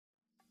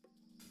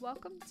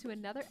Welcome to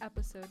another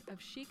episode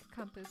of Chic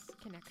Compass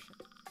Connection.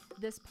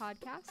 This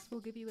podcast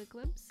will give you a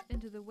glimpse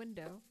into the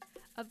window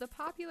of the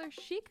popular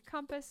Chic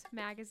Compass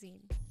magazine,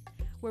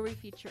 where we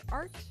feature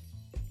art,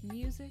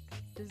 music,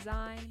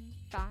 design,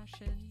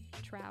 fashion,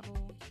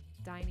 travel,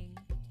 dining,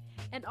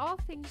 and all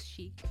things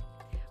chic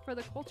for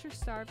the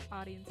culture-starved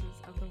audiences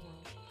of the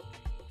world.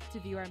 To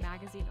view our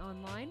magazine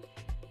online,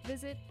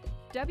 visit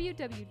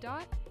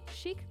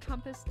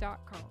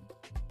www.chiccompass.com.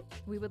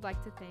 We would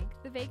like to thank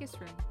the Vegas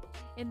Room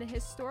in the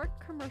historic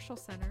Commercial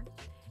Center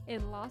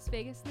in Las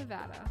Vegas,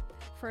 Nevada,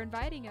 for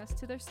inviting us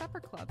to their supper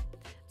club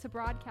to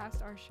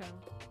broadcast our show.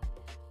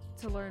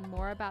 To learn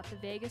more about the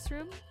Vegas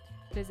Room,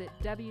 visit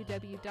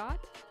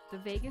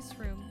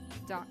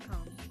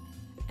www.thevegasroom.com.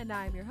 And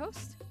I am your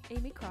host,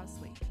 Amy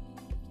Crosley.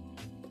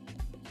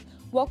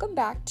 Welcome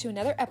back to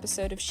another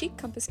episode of Chic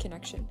Compass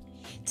Connection.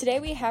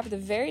 Today we have the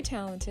very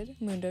talented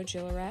Mundo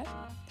Gillerat.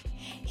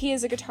 He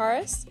is a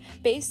guitarist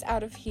based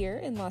out of here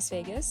in Las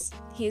Vegas.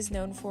 He is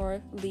known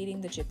for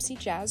leading the gypsy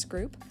jazz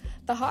group,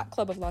 the Hot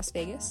Club of Las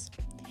Vegas.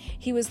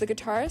 He was the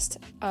guitarist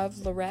of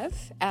Le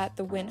Rêve at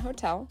the Wynn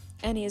Hotel,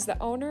 and he is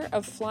the owner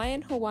of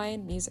Flyin'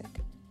 Hawaiian Music.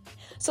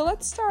 So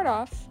let's start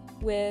off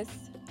with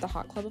the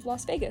Hot Club of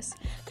Las Vegas.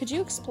 Could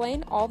you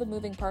explain all the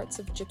moving parts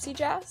of gypsy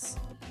jazz?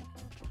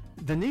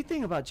 The neat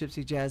thing about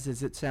gypsy jazz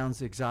is it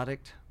sounds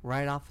exotic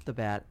right off the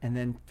bat and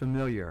then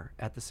familiar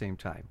at the same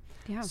time.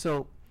 Yeah.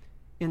 So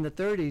in the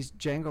 30s,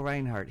 Django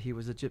Reinhardt, he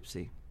was a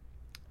gypsy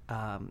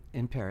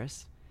in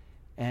Paris.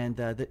 And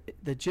the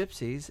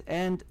gypsies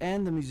and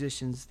the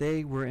musicians,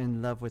 they were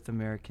in love with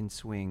American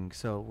swing.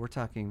 So we're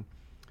talking,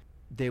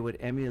 they would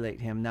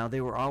emulate him. Now, they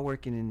were all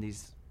working in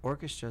these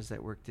orchestras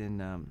that worked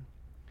in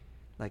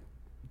like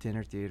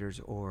dinner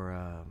theaters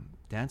or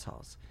dance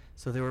halls.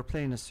 So they were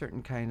playing a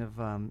certain kind of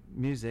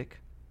music,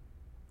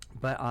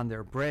 but on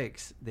their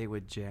breaks, they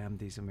would jam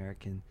these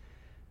American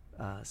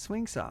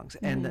swing songs.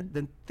 Mm-hmm. And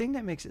the thing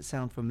that makes it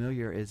sound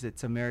familiar is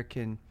it's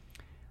American.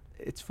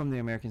 It's from the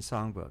American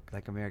songbook,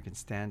 like American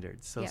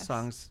standards. So Yes.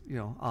 songs,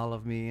 All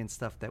of Me and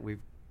stuff that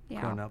we've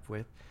grown up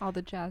with. All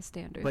the jazz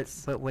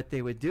standards. But what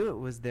they would do, it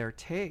was their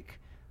take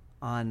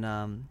on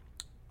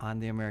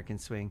the American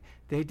swing.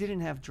 They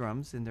didn't have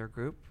drums in their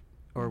group,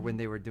 or when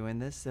they were doing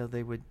this, so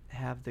they would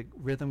have the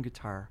rhythm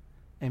guitar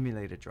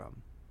emulate a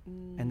drum.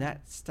 And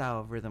that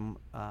style of rhythm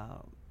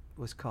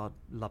was called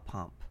La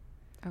Pompe.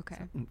 Okay.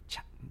 So,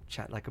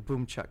 chat, like a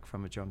boom chuck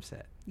from a drum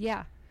set.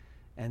 Yeah.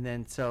 And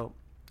then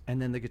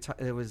the guitar,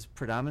 it was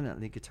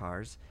predominantly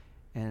guitars,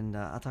 and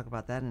I'll talk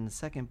about that in a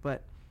second.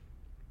 But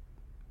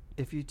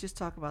if you just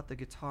talk about the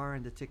guitar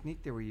and the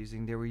technique they were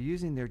using their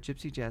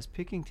gypsy jazz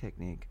picking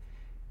technique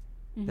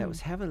that was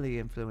heavily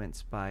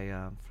influenced by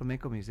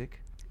flamenco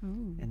music.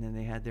 Ooh. And then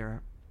they had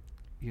their,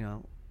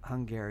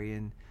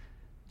 Hungarian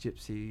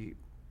gypsy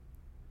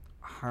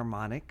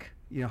harmonic,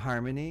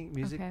 harmony,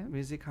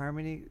 music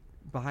harmony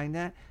behind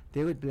that.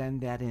 They would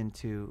blend that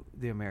into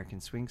the American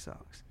swing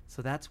songs.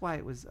 So that's why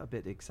it was a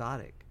bit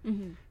exotic.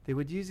 Mm-hmm. They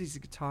would use these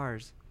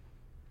guitars.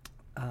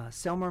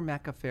 Selmer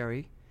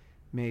Macaferi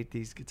made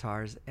these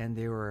guitars, and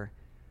they're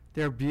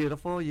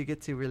beautiful. You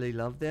get to really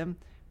love them,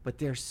 but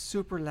they're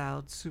super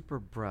loud, super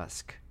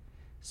brusque.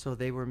 So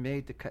they were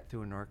made to cut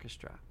through an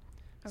orchestra.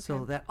 Okay.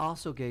 So that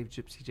also gave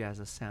gypsy jazz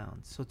a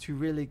sound. So to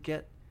really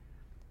get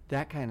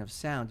that kind of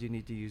sound, you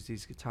need to use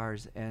these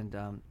guitars. And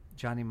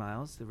Johnny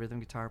Miles, the rhythm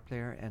guitar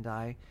player, and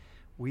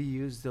we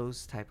use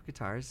those type of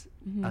guitars.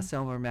 Mm-hmm. A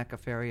Selmer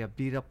Macaferi, a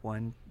beat-up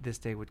one, this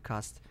day would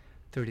cost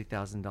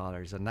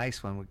 $30,000. A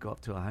nice one would go up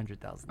to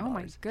 $100,000. Oh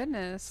my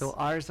goodness. So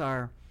ours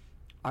are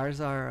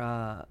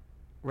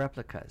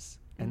replicas,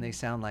 and they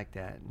sound like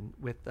that, and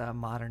with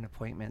modern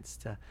appointments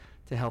to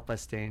help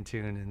us stay in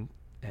tune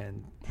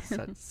and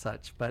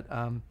such. But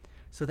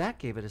so that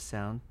gave it a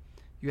sound.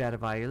 You had a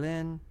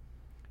violin,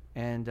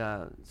 and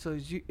so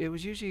it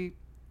was usually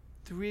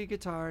 3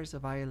 guitars, a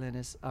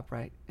violinist,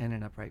 upright, and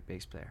an upright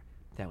bass player.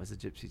 That was a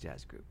gypsy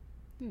jazz group.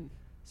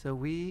 So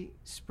we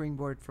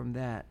springboard from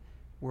that,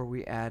 where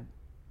we add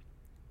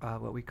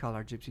what we call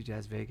our gypsy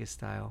jazz Vegas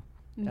style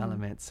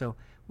elements. So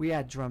we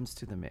add drums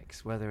to the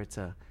mix, whether it's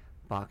a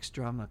box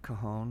drum, a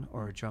cajon,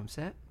 or a drum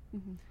set.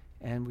 Mm-hmm.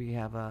 And we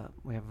have a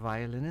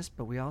violinist,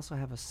 but we also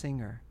have a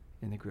singer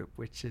in the group,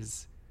 which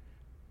is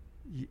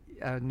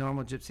a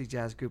normal gypsy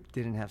jazz group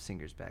didn't have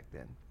singers back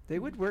then. They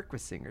would work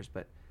with singers,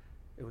 but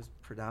it was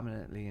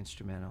predominantly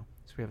instrumental.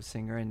 So we have a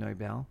singer in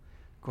Noibel,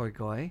 Goy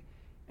Goy.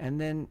 And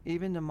then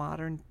even to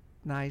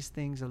modernize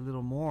things a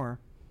little more,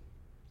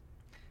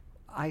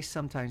 I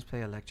sometimes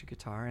play electric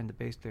guitar, and the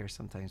bass player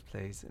sometimes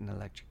plays an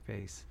electric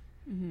bass.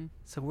 Mm-hmm.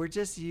 So we're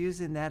just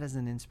using that as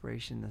an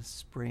inspiration to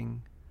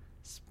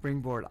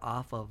springboard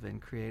off of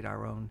and create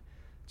our own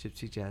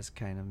gypsy jazz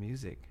kind of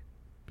music.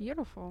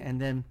 Beautiful.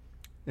 And then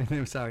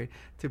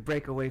to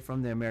break away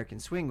from the American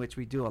swing, which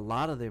we do a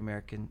lot of the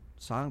American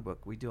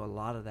songbook. We do a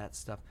lot of that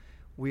stuff.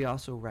 We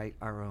also write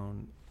our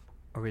own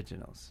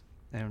originals,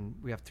 and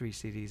we have 3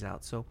 CDs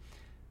out. So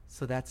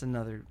that's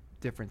another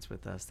difference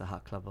with us, the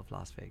Hot Club of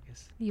Las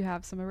Vegas. You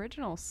have some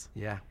originals.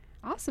 Yeah.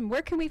 Awesome.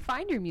 Where can we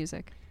find your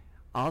music?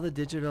 all the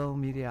digital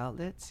media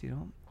outlets,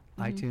 Mhm.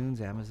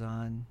 iTunes,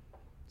 Amazon,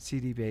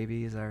 CD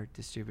Baby is our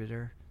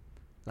distributor,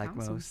 like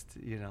Awesome. most,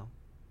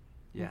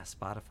 Yeah,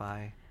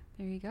 Spotify.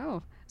 There you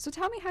go. So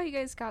tell me how you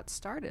guys got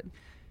started.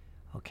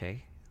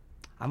 Okay.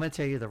 I'm going to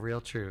tell you the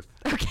real truth.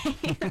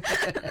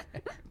 Okay.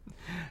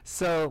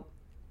 So,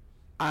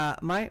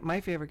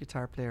 my favorite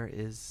guitar player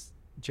is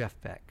Jeff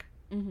Beck.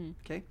 Mhm.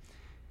 Okay.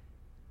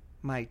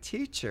 My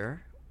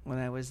teacher, when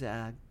I was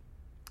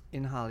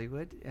in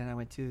Hollywood and I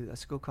went to a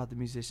school called the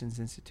Musicians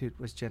Institute,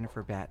 was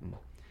Jennifer Batten.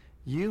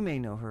 You may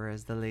know her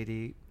as the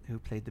lady who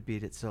played the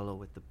Beat It solo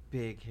with the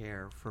big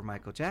hair for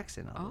Michael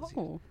Jackson. All those years.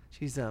 Oh.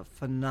 She's a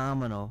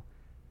phenomenal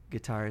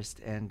guitarist,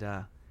 and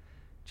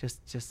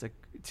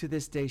to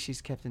this day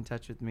she's kept in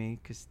touch with me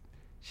because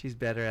she's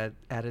better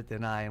at it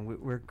than I, and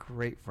we're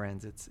great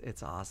friends.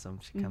 It's awesome.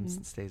 She comes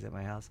and stays at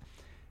my house.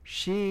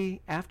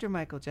 She, after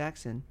Michael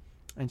Jackson,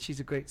 and she's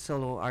a great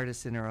solo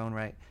artist in her own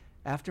right.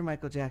 After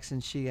Michael Jackson,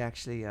 she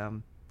actually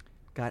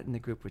got in the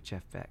group with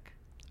Jeff Beck.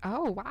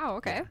 Oh, wow.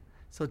 Okay. Yeah.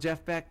 So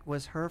Jeff Beck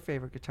was her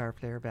favorite guitar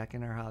player back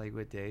in our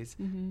Hollywood days,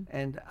 Mhm.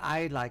 and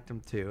I liked him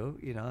too,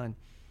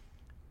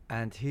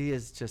 and he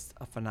is just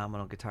a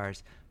phenomenal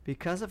guitarist.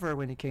 Because of her,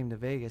 when he came to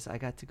Vegas, I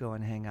got to go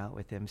and hang out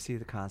with him, see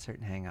the concert,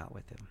 and hang out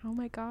with him Oh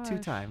my gosh. 2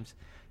 times.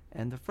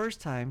 And the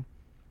first time,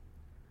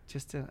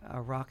 just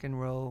a rock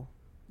and roll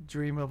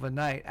dream of a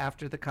night.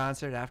 After the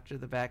concert, after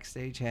the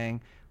backstage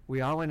hang, we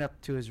all went up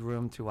to his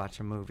room to watch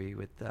a movie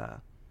with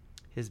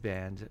his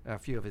band, a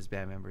few of his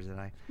band members and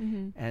I.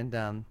 Mhm.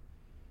 And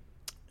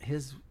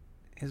his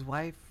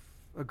wife,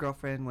 a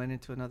girlfriend, went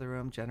into another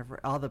room. Jennifer,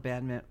 all the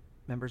band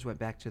members went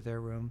back to their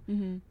room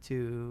Mhm.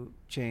 to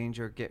change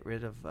or get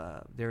rid of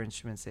their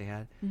instruments they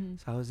had. Mhm.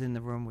 So I was in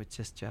the room with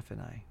just Jeff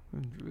and I.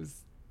 It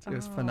was Oh.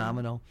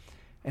 phenomenal,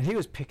 and he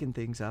was picking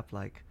things up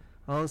like,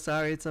 "Oh,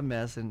 sorry, it's a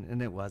mess,"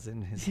 and it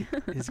wasn't.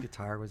 His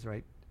guitar was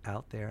right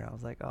out there, and I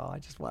was like, "Oh, I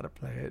just want to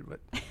play it," but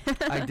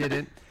I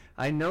didn't.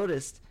 I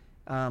noticed.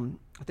 I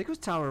think it was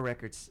Tower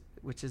Records,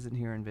 which isn't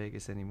here in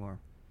Vegas anymore.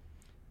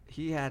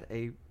 He had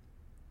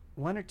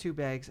 1 or 2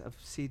 bags of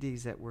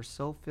CDs that were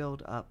so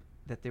filled up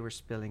that they were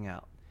spilling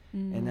out.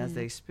 And as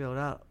they spilled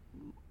out,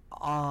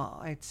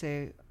 I'd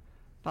say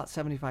about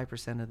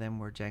 75% of them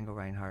were Django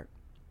Reinhardt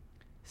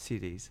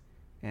CDs.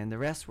 And the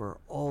rest were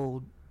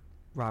old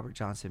Robert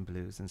Johnson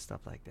blues and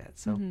stuff like that.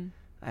 So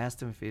I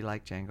asked him if he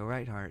liked Django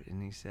Reinhardt,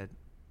 and he said,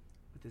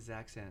 with his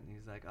accent,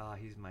 he's like, "Oh,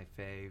 he's my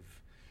fave."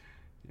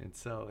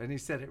 And he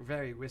said it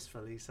very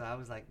wistfully. So I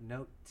was like,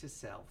 note to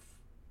self,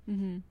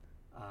 Mhm.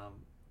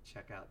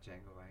 check out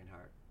Django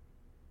Reinhardt.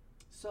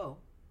 So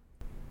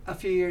a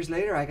few years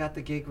later, I got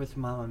the gig with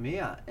Mamma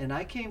Mia, and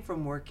I came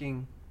from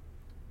working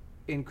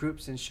in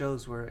groups and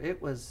shows where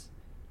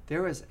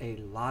there was a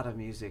lot of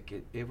music.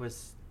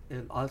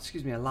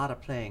 A lot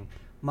of playing.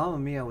 Mamma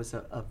Mia was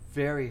a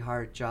very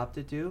hard job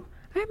to do.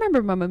 I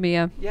remember Mamma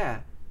Mia.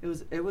 Yeah, it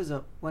was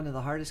one of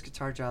the hardest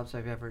guitar jobs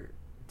I've ever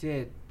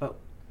did. But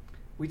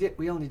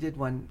we only did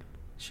one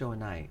show a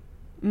night,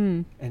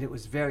 Mm. and it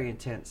was very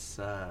intense,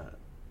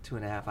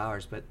 2.5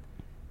 hours. But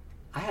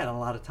I had a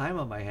lot of time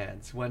on my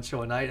hands. One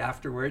show a night.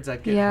 Afterwards,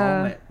 I'd get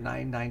home at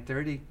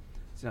 9:30.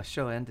 So the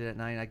show ended at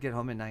 9. I'd get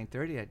home at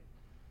 9:30. I'd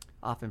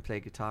often play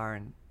guitar,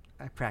 and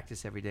I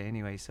practice every day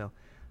anyway. So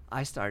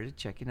I started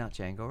checking out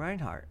Django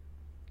Reinhardt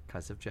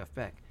because of Jeff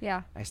Beck.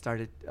 Yeah. I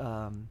started,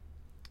 how do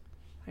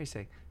you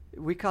say?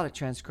 We call it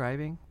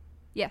transcribing.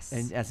 Yes.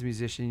 And as a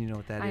musician, you know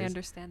what that is. I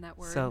understand that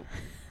word.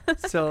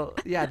 So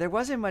yeah, there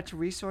wasn't much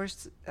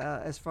resource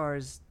as far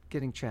as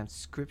getting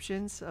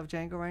transcriptions of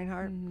Django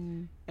Reinhardt.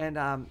 Mhm.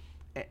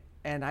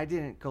 And I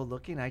didn't go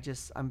looking.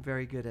 I'm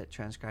very good at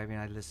transcribing.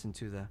 I listen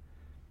to the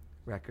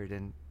record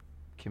and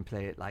can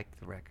play it like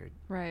the record.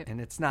 Right. And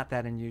it's not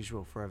that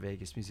unusual for a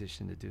Vegas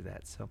musician to do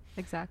that. So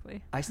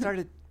Exactly. I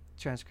started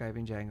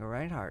transcribing Django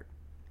Reinhardt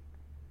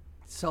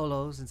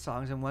solos and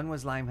songs, and one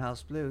was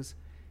Limehouse Blues,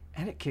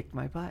 and it kicked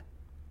my butt.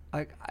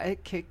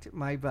 It kicked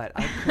my butt.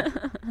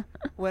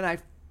 When I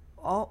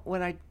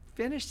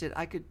finished it,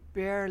 I could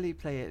barely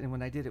play it, and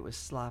when I did, it was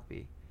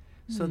sloppy.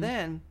 So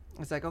then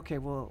it's like, okay,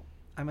 well,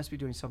 I must be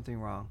doing something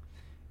wrong.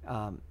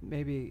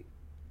 Maybe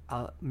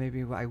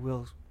I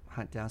will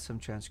hunt down some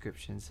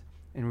transcriptions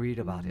and read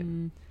about it.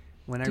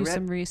 When Do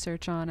some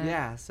research on it.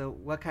 yeah. So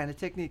what kind of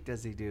technique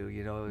does he do?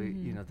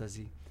 Does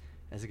he,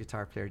 as a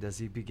guitar player, does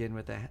he begin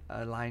with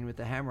a line with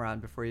the hammer on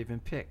before he even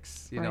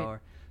picks? Right.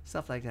 Or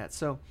stuff like that.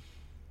 So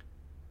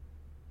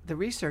the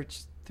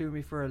research threw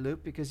me for a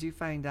loop, because you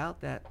find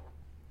out that I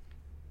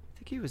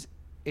think he was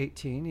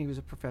 18. He was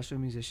a professional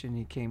musician.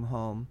 He came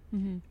home.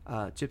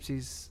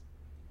 Gypsies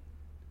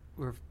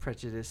were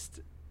prejudiced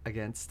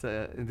against,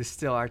 and they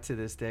still are to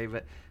this day,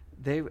 but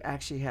they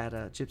actually had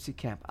a gypsy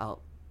camp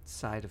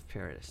outside of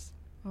Paris.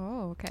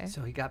 Oh, okay.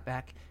 So he got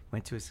back,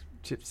 went to his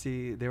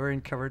gypsy. They were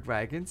in covered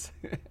wagons,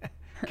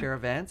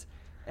 caravans,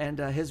 and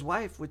his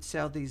wife would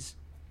sell these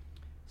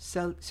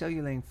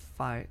cellophane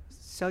flowers.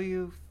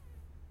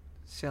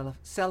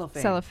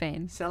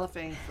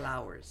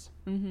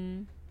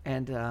 Mm-hmm.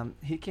 And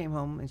he came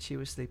home, and she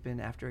was sleeping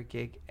after a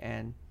gig,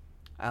 and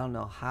I don't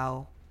know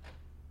how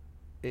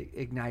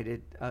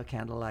ignited a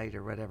candlelight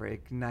or whatever,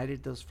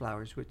 ignited those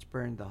flowers, which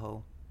burned the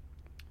whole,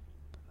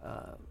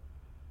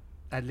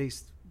 at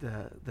least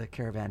the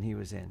caravan he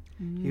was in.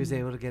 He was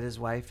able to get his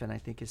wife and I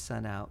think his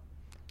son out.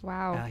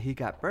 Wow. He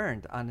got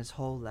burned on his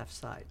whole left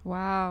side.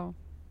 Wow.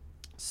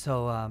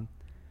 So,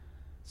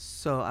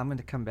 so I'm going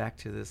to come back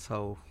to this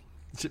whole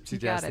gypsy You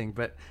jazz got it. thing,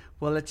 but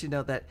we'll let you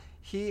know that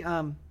he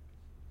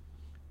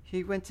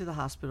went to the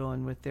hospital,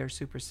 and with their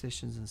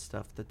superstitions and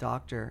stuff, the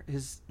doctor,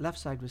 his left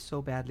side was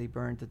so badly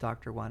burned, the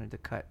doctor wanted to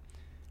cut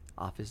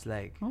off his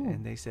leg, Oh.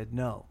 and they said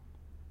no.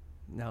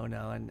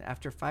 And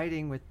after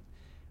fighting with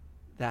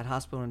that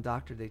hospital and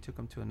doctor, they took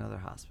him to another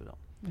hospital.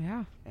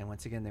 Yeah. And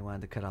once again, they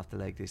wanted to cut off the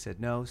leg. They said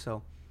no,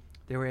 so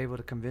they were able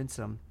to convince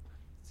him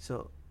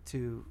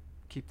to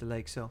keep the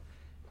leg. So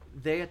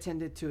they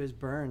attended to his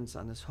burns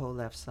on his whole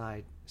left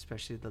side,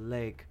 especially the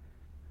leg,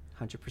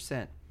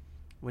 100%.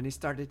 When he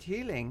started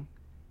healing,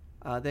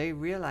 they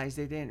realized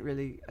they didn't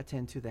really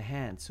attend to the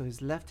hand. So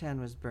his left hand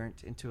was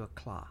burnt into a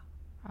claw.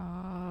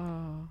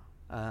 Oh.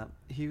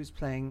 He was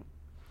playing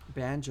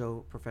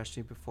banjo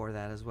professionally before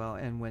that as well.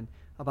 And when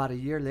about a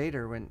year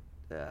later, when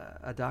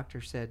a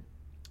doctor said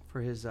for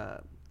his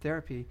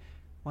therapy,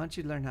 why don't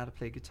you learn how to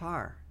play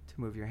guitar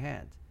to move your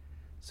hand?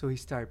 So he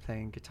started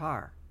playing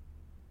guitar.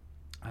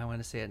 I want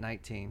to say at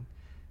 19.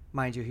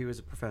 Mind you, he was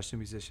a professional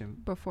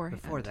musician before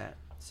that.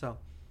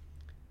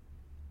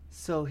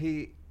 So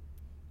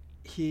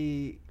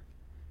he,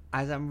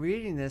 as I'm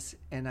reading this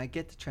and I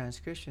get the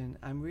transcription,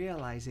 I'm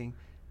realizing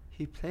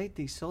he played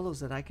these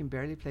solos that I can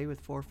barely play with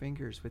 4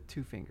 fingers, with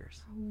 2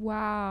 fingers.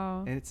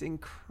 Wow. And it's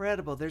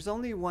incredible. There's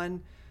only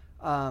one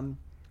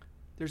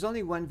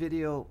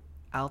video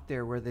out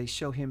there where they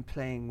show him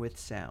playing with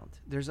sound.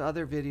 There's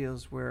other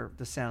videos where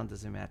the sound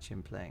doesn't match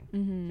him playing.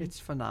 Mm-hmm.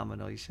 It's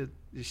phenomenal. You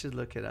should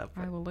look it up.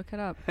 I will look it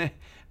up.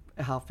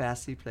 How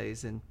fast he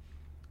plays,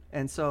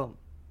 and so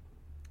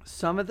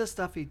some of the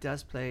stuff he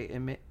does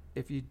play,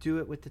 if you do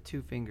it with the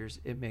 2 fingers,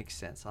 it makes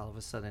sense. All of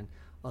a sudden,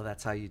 oh,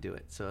 that's how you do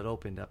it. So it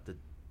opened up the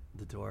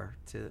door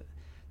to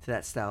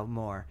that style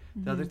more.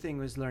 Mm-hmm. The other thing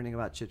was learning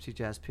about gypsy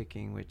jazz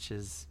picking, which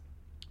is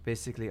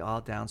basically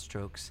all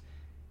downstrokes.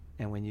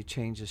 And when you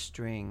change a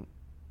string,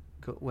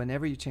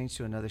 whenever you change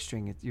to another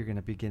string, you're going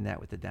to begin that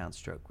with a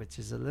downstroke, which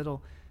is a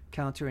little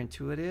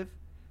counterintuitive.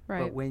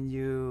 Right. But when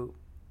you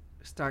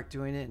start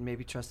doing it and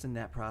maybe trusting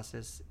that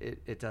process,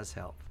 it does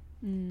help.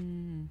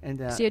 Mm. And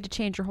So you had to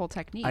change your whole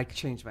technique. I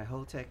changed my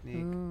whole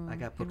technique. Ooh. I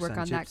got You'd books work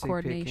on that gypsy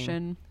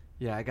coordination.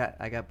 picking. Yeah,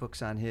 I got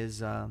books on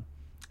his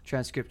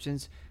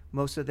transcriptions.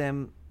 Most of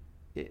them,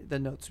 the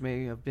notes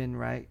may have been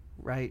right,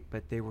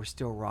 but they were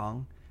still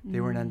wrong. They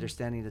weren't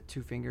understanding the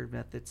 2-finger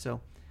method.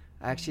 So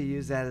I actually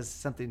use that as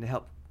something to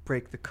help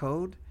break the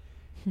code,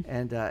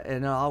 and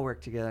it all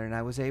worked together. And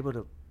I was able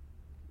to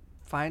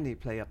finally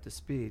play up to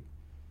speed.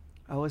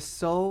 I was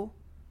so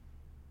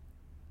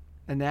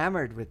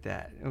enamored with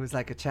that. It was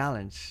like a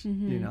challenge,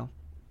 you know.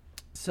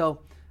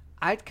 So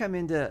I'd come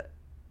into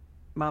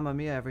Mamma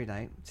Mia every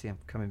night. See, I'm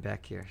coming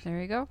back here.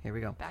 There you go. Here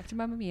we go. Back to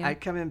Mamma Mia.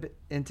 I'd come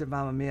into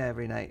Mamma Mia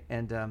every night,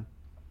 and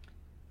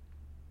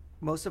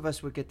most of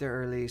us would get there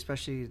early,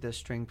 especially the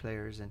string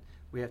players, and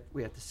we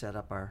have to set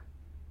up our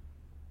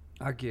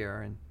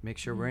gear and make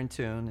sure we're in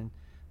tune. And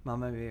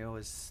Mamma Mia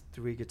was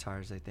 3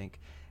 guitars, I think,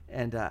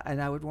 and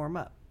I would warm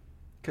up,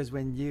 because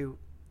when you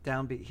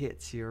downbeat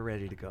hits, you're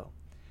ready to go.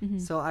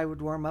 So I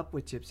would warm up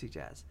with gypsy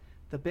jazz.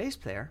 The bass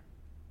player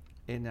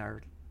in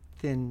our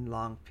thin,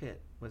 long pit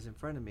was in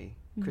front of me,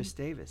 Chris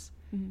Davis.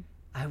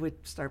 I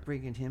would start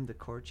bringing him the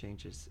chord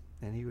changes,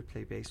 and he would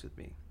play bass with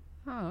me.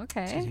 Oh,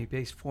 okay. Excuse me,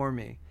 bass for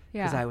me,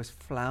 because I was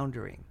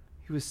floundering.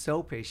 He was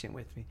so patient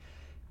with me.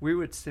 We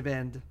would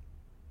spend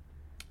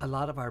a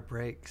lot of our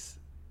breaks,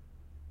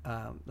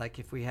 like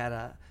if we had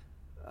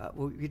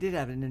well, we did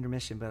have an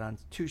intermission, but on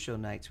 2 show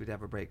nights we'd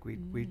have a break.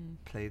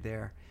 We'd play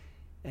there,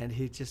 and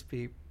he'd just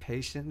be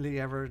patiently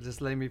ever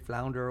just letting me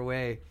flounder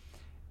away.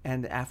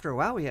 And after a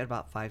while, we had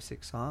about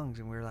 5-6 songs,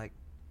 and we were like,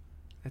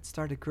 let's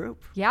start a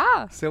group.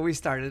 Yeah. So we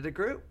started a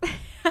group.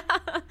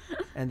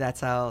 And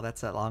that's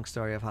that long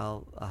story of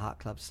how a hot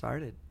club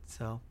started.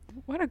 So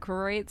What a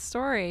great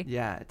story.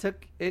 yeah,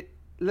 it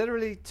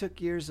literally took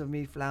years of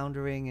me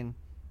floundering and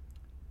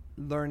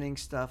learning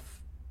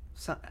stuff,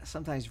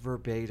 sometimes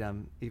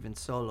verbatim, even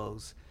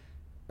solos,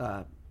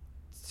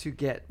 to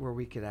get where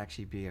we could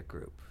actually be a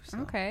group. So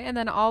Okay. And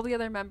then all the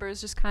other members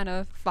just kind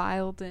of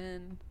filed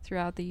in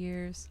throughout the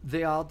years.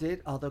 they all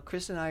did, although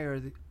Chris and I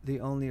are the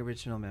only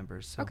original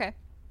members. So Okay.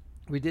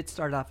 we did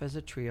start off as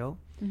a trio.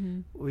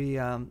 We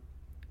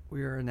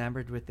were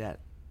enamored with that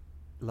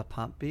La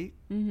Pompe beat.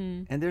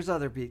 And there's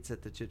other beats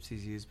that the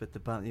gypsies use, but the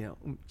bump,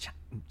 cha,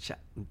 cha,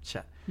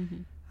 cha.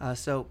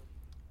 So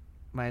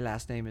my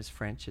last name is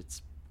French.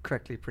 It's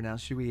correctly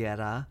pronounced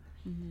Juliera.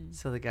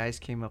 So the guys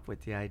came up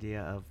with the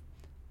idea of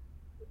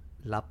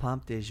La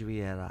Pompe de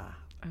Juliera.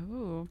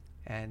 Oh.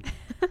 And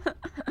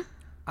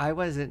I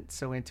wasn't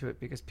so into it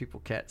because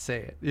people can't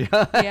say it.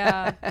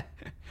 Yeah.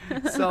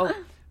 So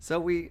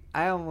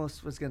I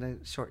almost was going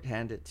to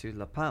shorthand it to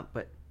La Pompe,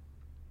 but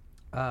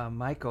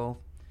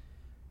Michael,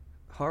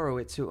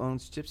 Horowitz, who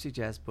owns Gypsy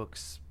Jazz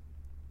Books,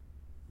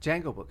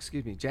 Django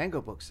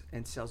Books,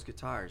 and sells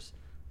guitars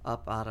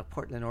up out of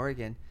Portland,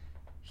 Oregon.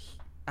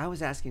 I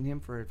was asking him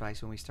for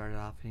advice when we started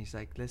off, and he's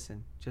like,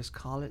 listen, just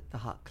call it the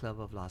Hot Club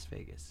of Las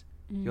Vegas.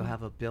 You'll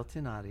have a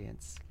built-in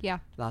audience. Yeah.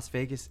 Las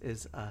Vegas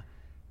is a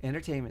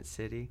entertainment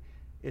city.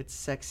 It's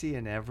sexy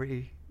in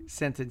every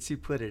sentence you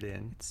put it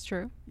in. It's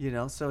true.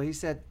 So he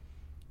said,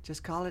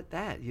 just call it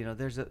that.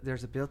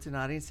 There's a built-in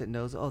audience that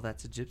knows, oh,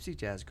 that's a gypsy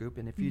jazz group.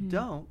 And if you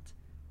don't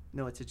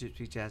know it's a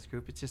gypsy jazz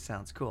group, it just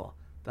sounds cool.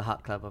 The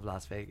Hot Club of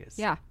Las Vegas.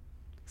 Yeah,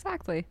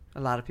 exactly.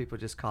 A lot of people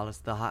just call us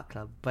the Hot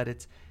Club, but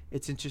it's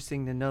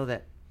interesting to know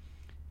that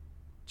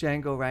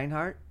Django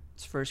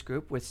Reinhardt's first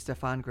group with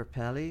Stefan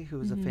Grappelli, who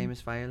was a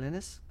famous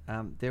violinist,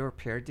 they were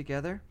paired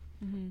together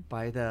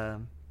by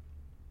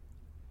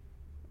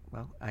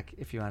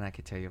if you want, I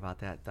could tell you about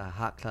that. The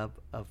Hot Club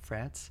of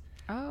France.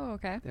 Oh,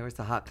 okay. There was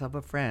the Hot Club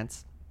of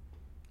France.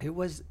 It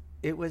was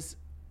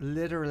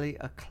literally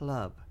a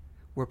club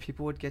where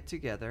people would get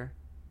together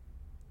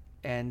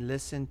and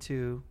listen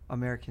to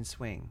American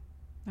swing.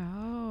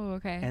 Oh,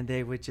 okay. And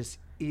they would just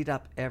eat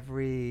up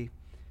every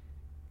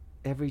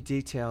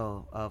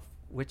detail of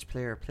which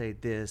player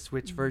played this,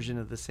 which version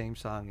of the same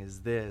song is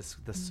this,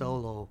 the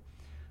solo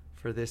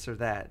for this or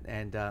that.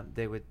 And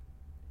it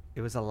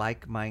was a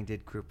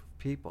like-minded group of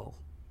people.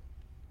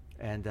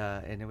 And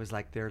it was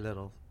like their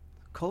little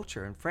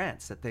culture in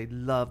France that they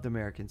loved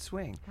American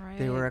swing. Right.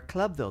 They were a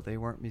club, though. They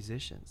weren't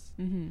musicians.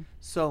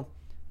 So,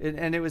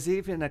 and it was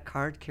even a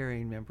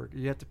card-carrying member.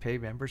 You have to pay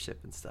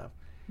membership and stuff.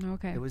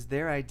 Okay. It was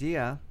their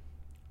idea,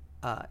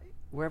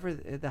 wherever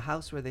the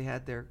house where they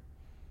had their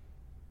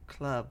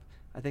club,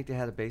 I think they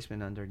had a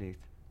basement underneath.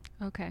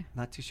 Okay.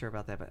 Not too sure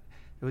about that, but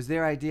it was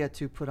their idea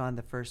to put on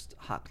the first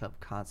Hot Club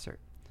concert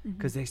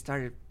because they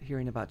started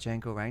hearing about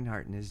Django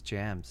Reinhardt and his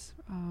jams.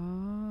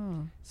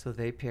 Oh. So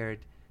they paired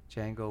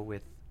Django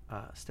with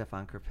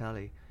Stefan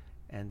Grappelli,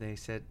 and they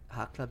said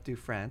Hot Club du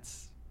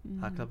France,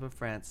 Hot Club of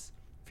France,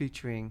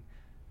 featuring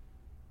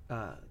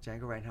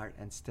Django Reinhardt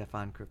and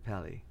Stefan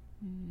Grappelli.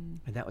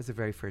 And that was the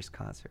very first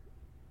concert.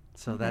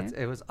 So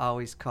it was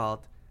always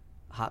called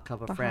Hot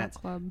Club of The France.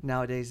 Hot Club.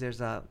 Nowadays there's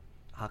a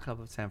Hot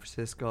Club of San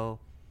Francisco.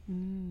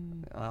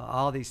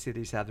 All these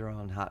cities have their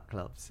own hot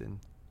clubs, and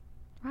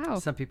Wow.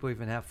 some people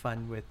even have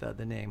fun with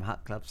the name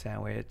Hot Club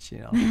Sandwich,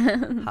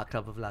 Hot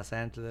Club of Los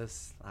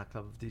Angeles, Hot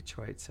Club of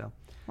Detroit. So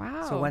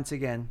Wow. so once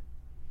again,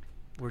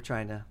 we're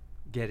trying to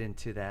get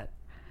into that,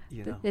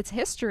 It's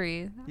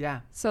history.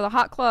 Yeah. So the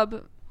Hot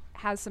Club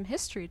has some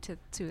history to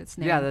its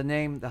name. Yeah, the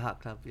name, the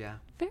Hot Club, yeah.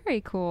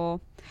 Very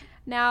cool.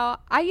 Now,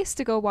 I used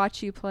to go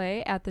watch you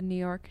play at the New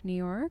York.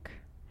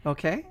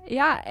 Okay.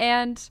 Yeah,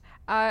 and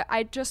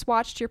I just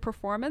watched your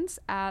performance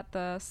at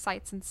the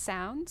Sights and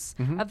Sounds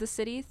of the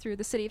city through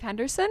the city of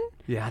Henderson.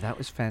 Yeah, that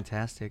was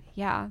fantastic.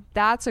 Yeah,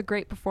 that's a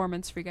great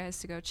performance for you guys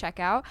to go check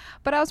out.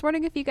 But I was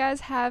wondering if you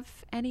guys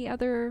have any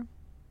other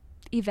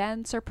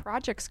events or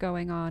projects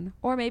going on,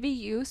 or maybe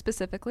you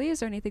specifically. Is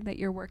there anything that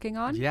you're working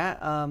on?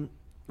 Yeah,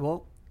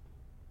 well,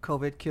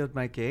 COVID killed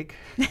my gig.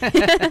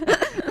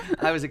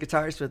 I was a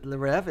guitarist with Le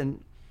Rev,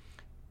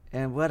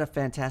 and what a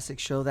fantastic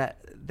show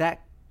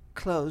that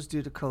closed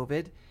due to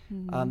COVID.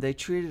 They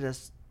treated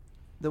us,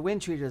 the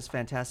Wind treated us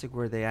fantastic,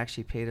 where they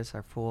actually paid us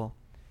our full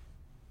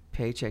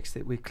paychecks.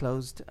 That we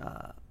closed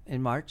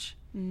in March,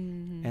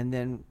 and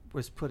then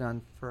was put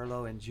on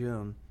furlough in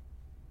June,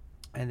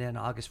 and then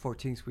August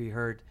 14th we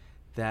heard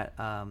that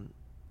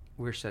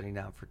we're shutting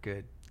down for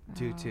good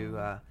due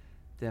to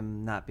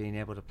them not being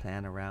able to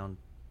plan around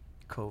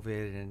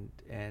COVID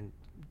and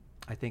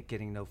I think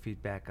getting no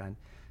feedback on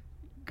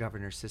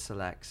Governor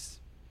Sisolak's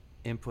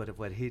input of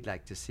what he'd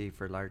like to see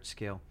for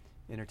large-scale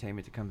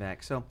entertainment to come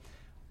back. So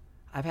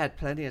I've had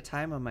plenty of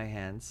time on my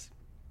hands,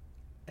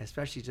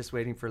 especially just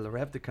waiting for Le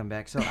Rev to come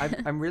back. So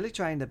I'm really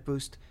trying to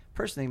boost,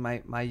 personally,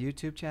 my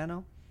YouTube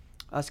channel.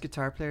 Us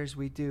guitar players,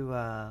 we do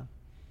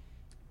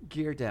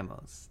gear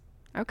demos.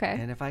 Okay.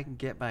 And if I can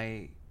get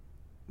my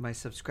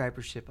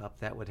subscribership up,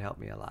 that would help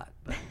me a lot.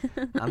 But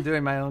I'm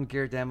doing my own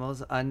gear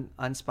demos,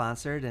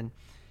 unsponsored,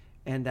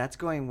 and that's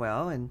going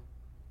well. And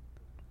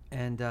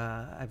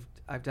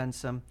I've done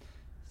some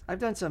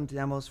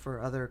demos for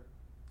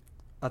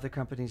other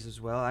companies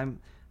as well.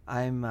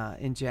 I'm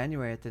in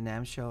January at the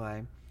NAMM show.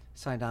 I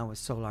signed on with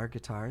Solar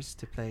Guitars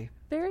to play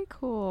Very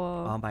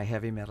cool. all my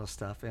heavy metal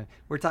stuff. And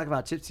we're talking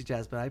about gypsy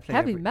jazz, but I play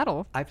Heavy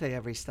metal. I play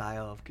every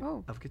style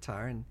of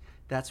guitar, and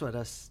that's what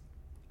us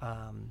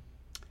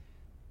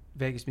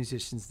Vegas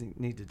musicians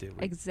need to do.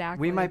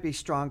 Exactly. We might be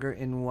stronger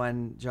in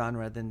one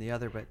genre than the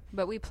other,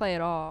 but we play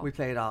it all. we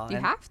play it all. You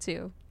And have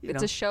to.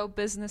 It's know, a show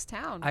business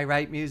town. I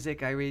write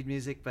music, I read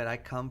music, but I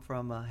come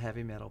from a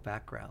heavy metal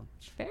background.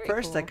 Very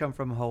First, I cool. come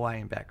from a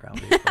Hawaiian background,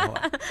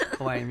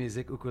 Hawaiian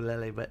music,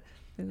 ukulele, but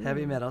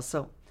heavy Ooh. metal.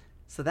 So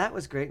that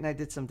was great, and I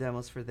did some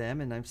demos for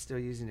them, and I'm still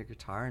using the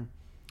guitar. And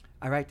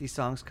I write these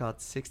songs called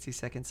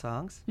 60-second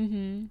songs,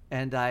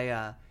 and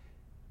I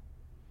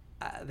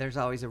there's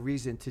always a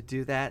reason to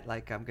do that.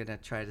 Like I'm gonna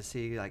try to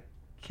see, like,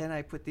 can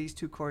I put these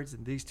two chords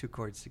and these two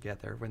chords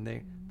together when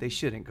they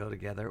shouldn't go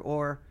together,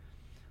 or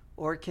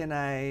or can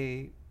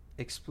I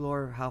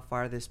explore how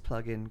far this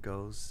plugin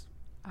goes,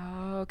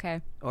 Oh,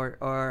 okay.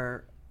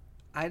 or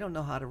I don't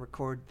know how to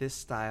record this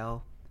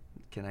style.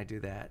 Can I do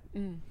that?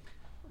 Mm.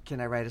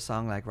 Can I write a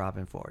song like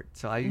Robin Ford?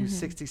 So I use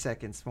 60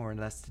 seconds more or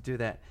less to do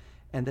that.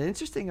 And the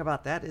interesting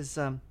about that is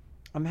I'm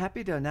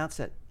happy to announce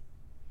that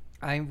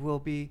I will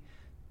be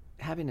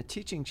having a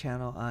teaching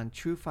channel on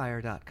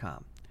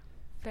truefire.com.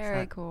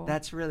 Very cool.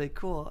 That's really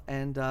cool.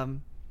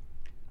 And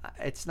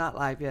it's not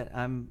live yet.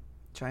 I'm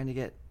trying to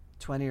get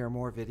 20 or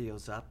more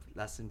videos up,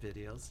 lesson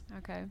videos.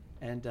 okay.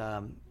 And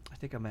I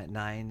think I'm at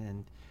 9,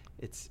 and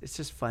it's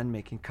just fun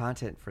making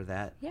content for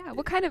that. Yeah.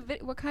 What kind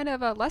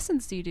of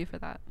lessons do you do for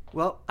that?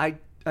 Well,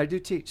 I do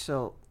teach,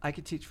 so I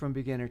could teach from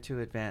beginner to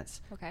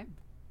advanced. Okay.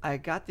 I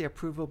got the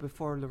approval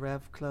before Le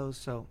Rev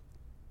closed, so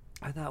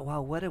I thought,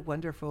 wow, what a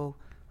wonderful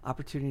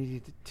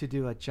opportunity to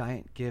do a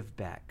giant give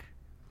back.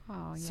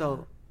 Oh, yeah.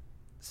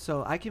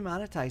 So I can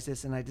monetize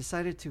this, and I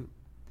decided to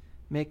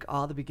make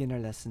all the beginner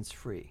lessons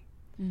free.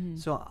 Mm-hmm.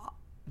 So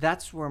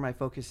that's where my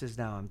focus is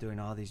now. I'm doing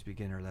all these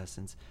beginner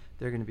lessons.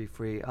 They're going to be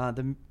free.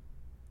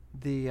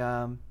 The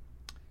how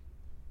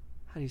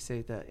do you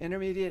say, the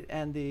intermediate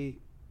and the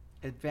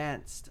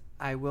advanced,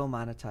 I will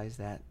monetize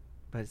that,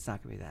 but it's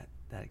not going to be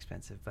that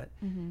expensive.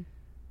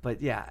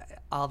 But yeah,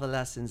 all the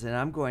lessons, and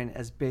I'm going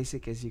as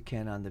basic as you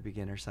can on the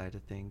beginner side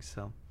of things.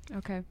 So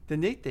Okay. the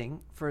neat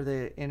thing for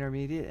the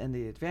intermediate and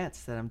the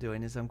advanced that I'm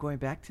doing is I'm going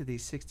back to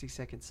these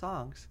 60-second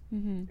songs,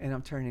 Mm-hmm. and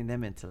I'm turning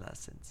them into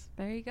lessons.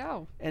 There you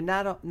go. And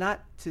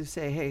not to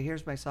say, hey,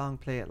 here's my song,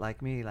 play it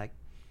like me. Like,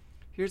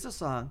 here's a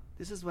song,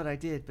 this is what I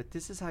did, but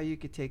this is how you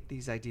could take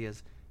these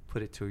ideas,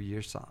 put it to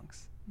your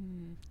songs.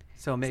 Mm.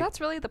 So So that's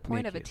really the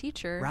point make of a you-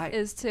 teacher, right.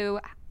 is to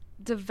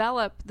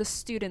develop the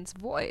student's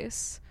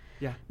voice.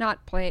 Yeah.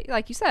 Not play,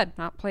 like you said,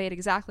 not play it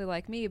exactly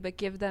like me, but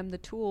give them the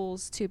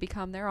tools to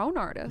become their own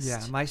artist.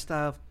 Yeah, my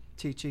style of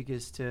teaching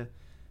is to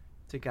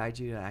guide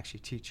you to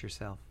actually teach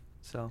yourself.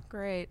 So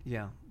Great.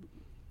 yeah,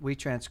 we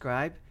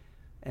transcribe,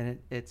 and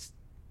it's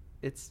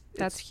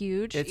That's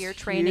huge. it's Ear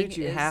training huge.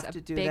 You is have a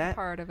to do big that.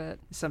 part of it.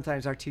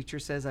 Sometimes our teacher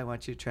says, I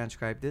want you to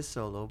transcribe this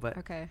solo, but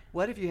Okay.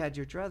 what if you had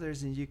your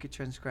druthers and you could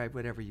transcribe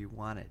whatever you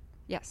wanted,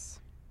 Yes.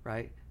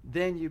 right?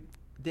 Then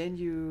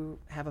you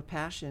have a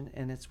passion,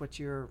 and it's what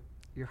your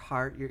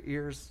heart, your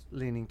ears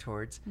leaning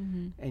towards,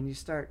 Mm-hmm. and you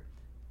start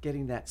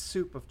getting that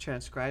soup of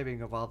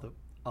transcribing of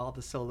all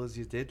the solos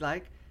you did.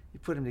 Like, you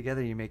put them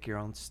together, you make your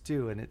own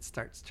stew, and it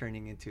starts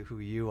turning into who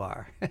you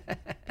are.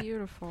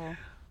 Beautiful.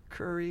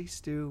 Curry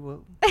stew,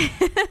 well,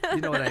 you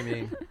know what I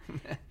mean.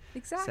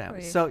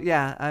 Exactly. So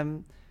yeah,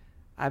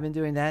 I've been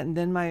doing that, and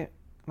then my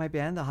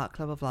band, the Hot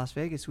Club of Las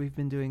Vegas, we've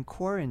been doing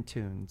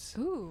Quarantunes,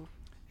 Ooh.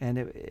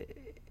 and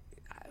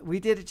we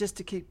did it just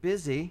to keep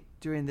busy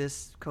during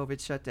this COVID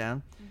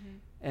shutdown,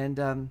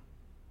 and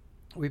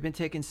we've been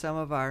taking some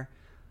of our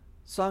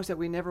songs that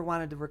we never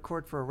wanted to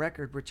record for a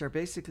record, which are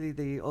basically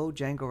the old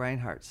Django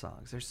Reinhardt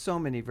songs. There's so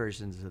many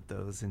versions of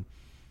those, and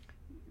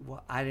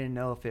I didn't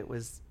know if it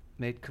was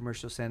made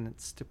commercial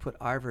sense to put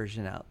our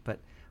version out, but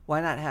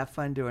why not have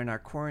fun doing our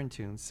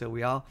Quarantunes? So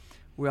we all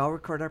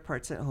record our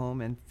parts at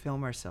home and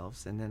film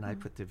ourselves, and then I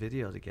put the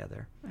video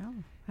together. Oh,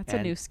 that's a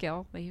And- new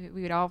skill.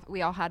 We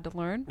all had to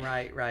learn.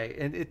 Right,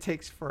 and it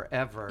takes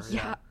forever.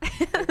 Yeah.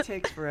 It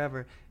takes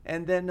forever,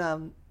 and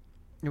then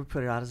we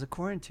put it out as a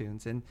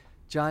Quarantunes, and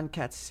John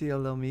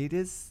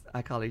Katsiolomides,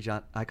 I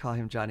call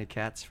him Johnny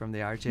Katz from the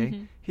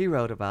RJ. He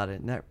wrote about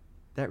it, and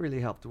that really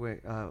helped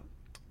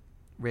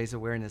raise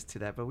awareness to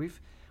that. But we've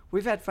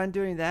had fun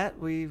doing that.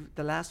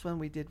 The last one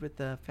we did with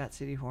the Fat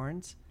City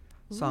Horns,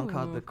 song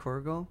called Ooh. The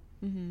Corgo,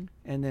 Mm-hmm.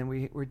 and then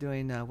we're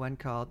doing one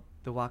called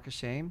The Walk of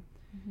Shame,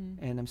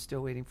 Mm-hmm. and I'm still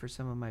waiting for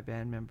some of my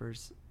band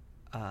members.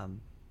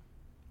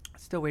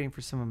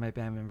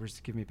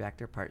 To give me back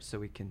their parts so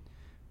we can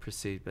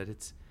proceed. But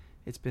it's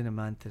been a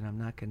month, and I'm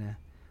not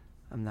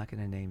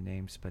gonna name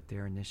names, but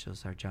their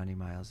initials are Johnny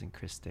Miles and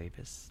Chris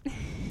Davis.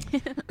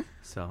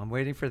 So I'm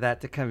waiting for that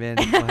to come in,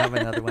 and we'll have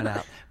another one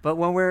out. But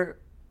when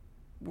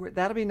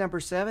that'll be number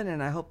 7,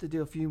 and I hope to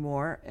do a few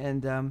more.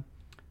 And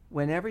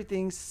when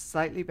everything's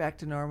slightly back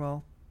to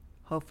normal,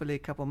 hopefully a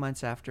couple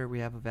months after we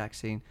have a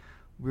vaccine,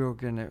 we're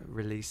gonna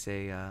release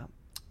a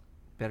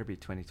better be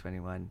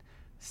 2021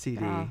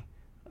 CD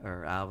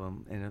or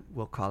album, and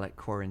we'll call it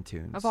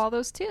Quarantunes. Of all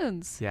those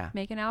tunes. Yeah.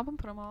 Make an album,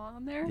 put them all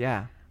on there.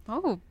 Yeah.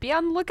 Oh, be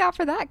on the lookout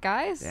for that,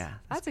 guys. Yeah,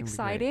 That's that's gonna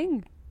be great.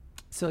 exciting.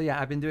 So yeah,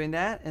 I've been doing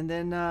that, and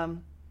then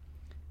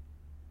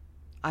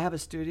I have a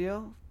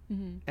studio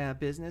Mm-hmm.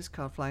 business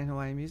called Flying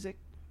Hawaiian Music.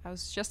 I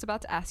was just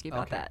about to ask you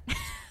about Okay.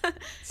 that.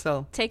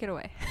 So Take it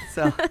away.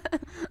 so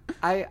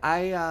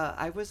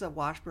I was a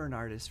Washburn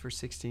artist for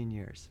 16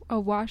 years. Oh,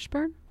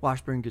 Washburn?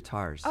 Washburn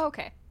Guitars. Oh,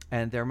 okay.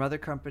 And their mother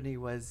company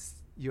was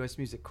U.S.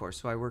 Music Corps.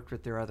 So I worked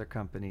with their other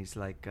companies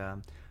like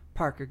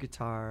Parker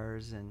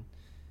Guitars and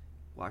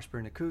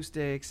Washburn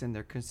Acoustics and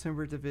their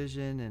consumer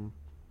division. And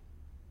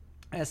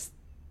as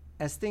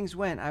things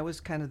went, I was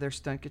kind of their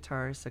stunt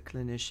guitarist, a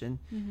clinician.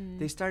 Mm-hmm.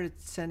 They started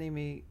sending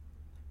me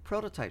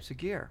prototypes of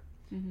gear.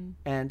 Mm-hmm.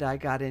 And I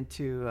got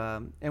into,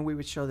 and we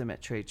would show them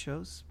at trade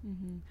shows.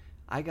 Mm-hmm.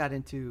 I got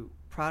into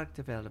product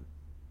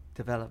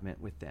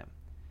development with them.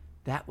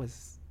 That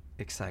was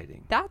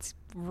exciting. That's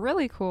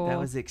really cool. That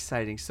was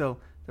exciting. So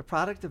the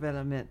product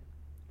development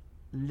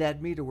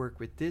led me to work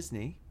with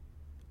Disney,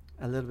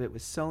 a little bit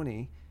with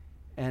Sony,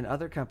 and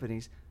other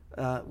companies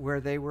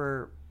where they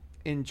were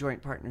in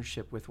joint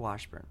partnership with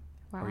Washburn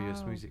or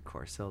U.S. Music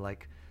Corps. So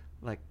like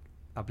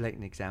a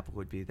blatant example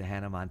would be the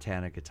Hannah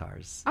Montana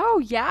guitars. Oh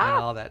yeah,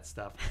 and all that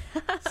stuff.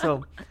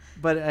 So,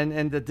 but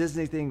and the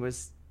Disney thing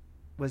was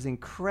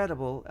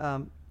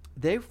incredible.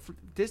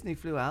 Disney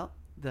flew out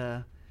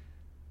there's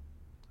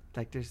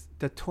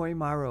the Toy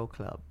Maro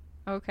Club.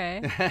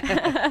 Okay.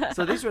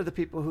 So these were the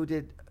people who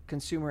did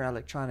consumer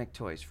electronic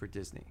toys for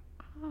Disney.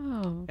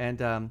 Oh.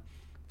 And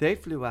they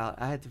flew out.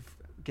 I had to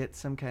get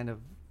some kind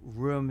of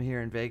room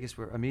here in Vegas,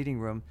 a meeting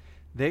room.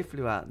 They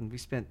flew out, and we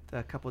spent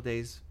a couple of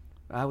days.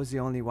 I was the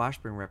only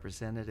Washburn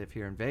representative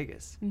here in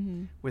Vegas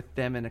with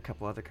them and a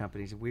couple other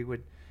companies. We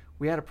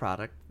had a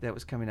product that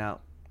was coming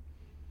out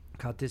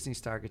called Disney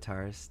Star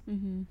Guitarist.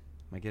 Am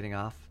I getting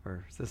off,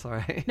 or is this all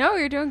right? No,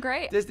 you're doing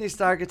great. Disney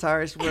Star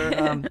Guitarist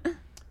were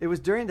it was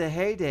during the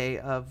heyday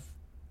of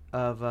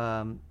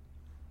what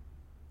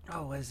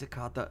is it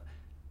called,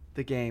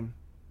 the game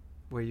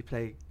where you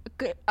play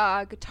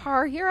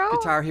Guitar Hero.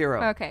 Guitar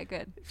Hero. Okay,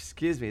 good.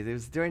 Excuse me. It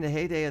was during the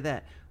heyday of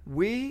that.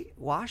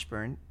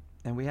 Washburn,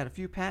 and we had a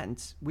few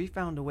patents. We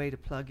found a way to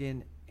plug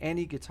in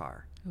any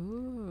guitar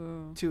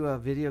to a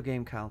video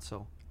game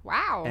console.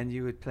 Wow. And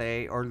you would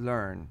play or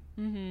learn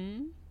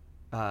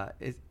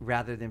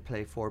rather than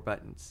play 4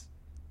 buttons.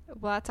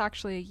 Well, that's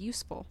actually a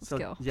useful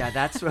skill. Yeah,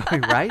 that's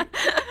right.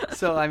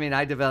 So, I mean,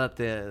 I developed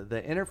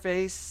the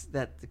interface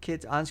that the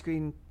kids,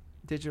 on-screen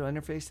digital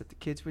interface that the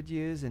kids would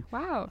use. And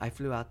wow. I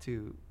flew out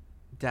to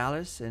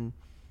Dallas, and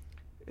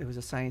it was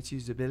a science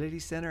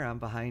usability center. I'm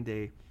behind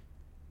a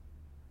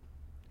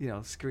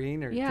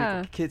screen,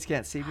 or kids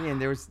can't see me,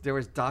 and there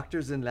was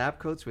doctors in lab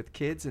coats with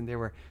kids, and they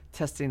were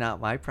testing out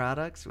my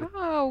products. What?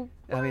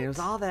 I mean, it was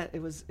all that.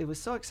 It was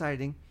so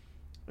exciting,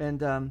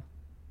 and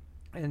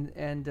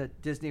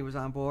Disney was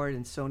on board,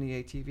 and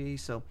Sony ATV.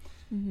 So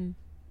to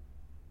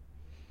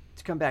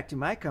come back to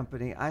my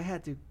company, I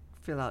had to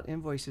fill out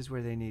invoices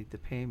where they needed to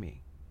pay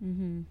me,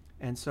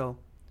 and so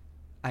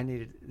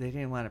they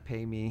didn't want to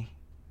pay me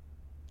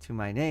to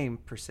my name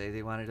per se.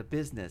 They wanted a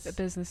business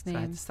name. So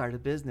I had to start a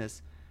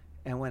business.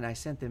 And when I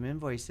sent them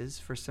invoices,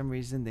 for some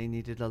reason, they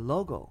needed a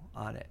logo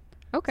on it.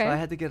 Okay. So I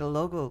had to get a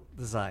logo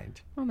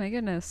designed. Oh, my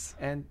goodness.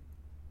 And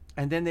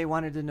then they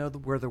wanted to know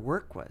where the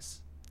work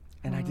was.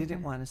 And I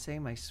didn't want to say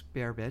my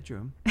spare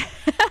bedroom.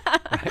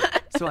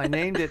 Right? So I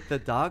named it the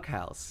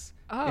Doghouse.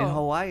 In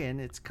Hawaiian,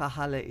 it's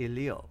Kahale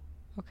Ilio.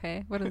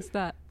 Okay. What is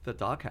that? The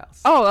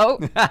doghouse. Oh.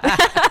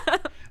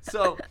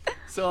 So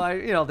I,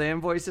 the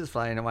invoices,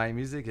 Flying Hawaiian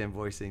Music,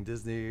 invoicing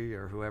Disney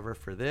or whoever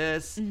for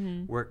this.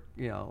 Work,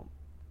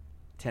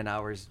 10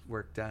 hours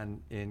work done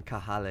in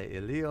Kahale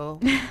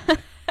Ilio.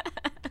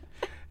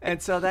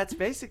 And so that's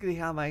basically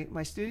how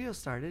my studio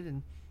started.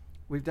 And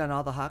we've done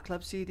all the Hot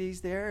Club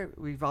CDs there.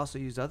 We've also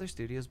used other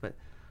studios, but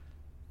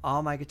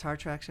all my guitar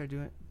tracks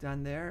are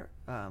done there.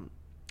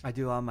 I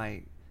do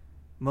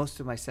most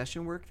of my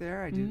session work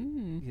there. I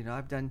do,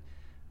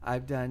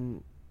 I've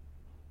done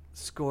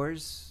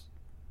scores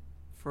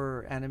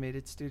for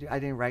animated studio. I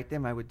didn't write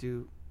them.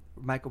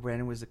 Michael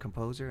Brennan was the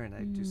composer, and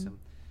I do some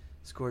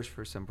scores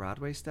for some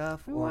Broadway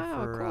stuff, cool.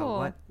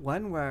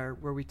 One where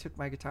we took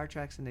my guitar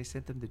tracks and they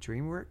sent them to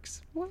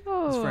DreamWorks. Whoa! It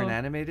was for an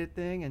animated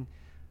thing, and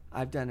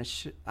I've done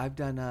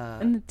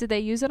And did they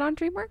use it on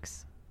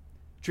DreamWorks?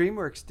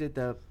 DreamWorks did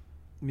the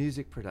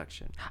music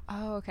production.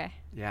 Oh, okay.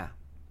 Yeah.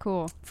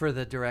 Cool. For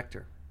the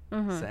director,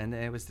 and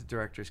it was the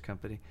director's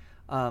company.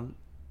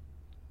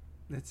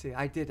 Let's see.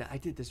 I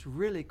did this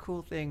really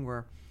cool thing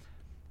where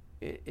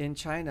in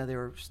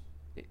China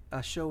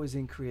a show was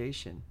in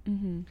creation,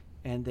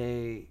 and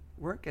they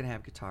weren't going to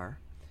have guitar,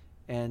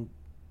 and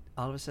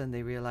all of a sudden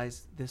they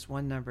realized this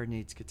one number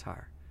needs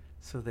guitar,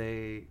 so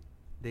they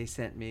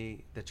sent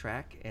me the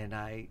track, and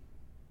I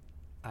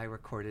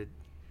recorded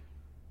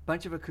a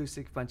bunch of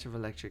acoustic, bunch of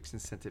electrics,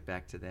 and sent it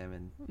back to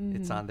them, and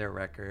it's on their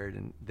record,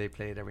 and they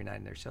play it every night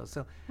in their show.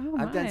 So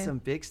I've done some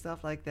big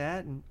stuff like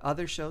that, and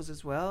other shows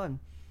as well, and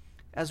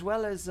as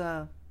well as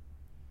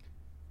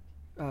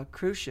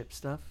cruise ship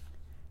stuff,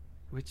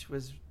 which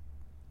was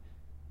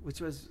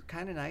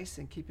kind of nice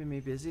and keeping me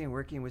busy and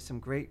working with some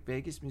great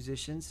Vegas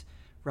musicians.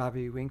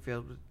 Robbie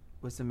Wingfield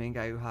was the main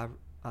guy who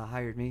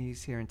hired me.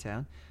 He's here in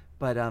town.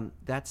 But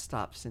that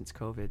stopped since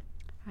COVID.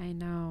 I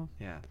know.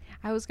 Yeah.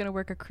 I was going to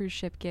work a cruise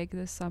ship gig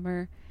this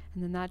summer,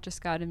 and then that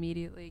just got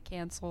immediately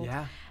canceled.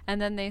 Yeah.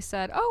 And then they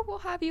said, we'll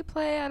have you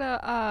play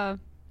at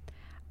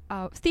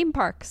theme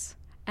parks.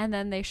 And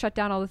then they shut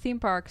down all the theme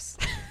parks.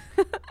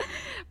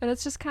 But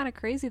it's just kind of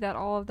crazy that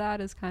all of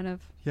that is kind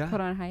of put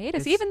on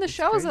hiatus. Even the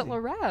shows at La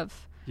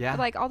Rev. Yeah.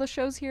 Like all the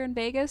shows here in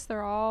Vegas,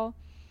 they're all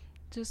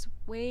just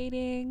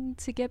waiting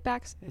to get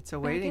back. It's a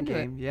waiting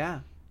game.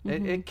 Yeah.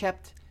 It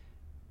kept,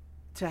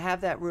 to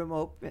have that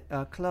room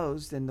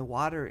closed and the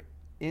water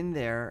in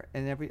there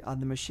and on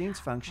the machines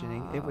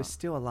functioning, it was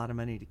still a lot of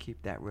money to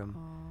keep that room,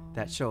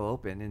 that show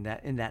open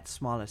in that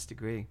smallest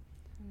degree.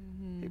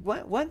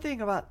 One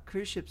thing about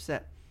cruise ships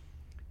that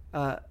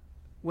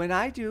when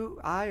I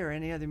or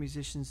any other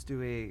musicians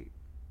do a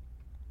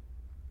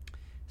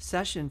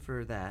session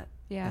for that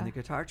and the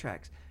guitar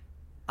tracks,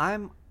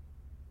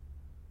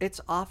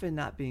 it's often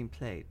not being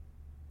played.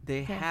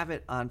 They have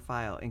it on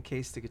file in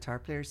case the guitar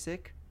player's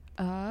sick.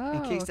 Oh,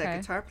 in case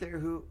that guitar player,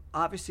 who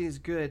obviously is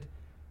good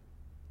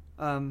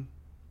to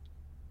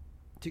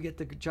get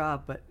the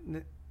job, but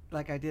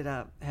like I did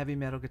a heavy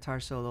metal guitar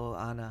solo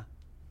on a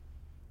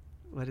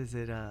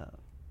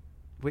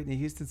Whitney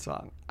Houston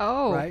song.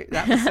 Oh, right,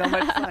 that was so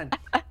much fun.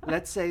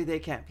 Let's say they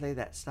can't play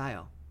that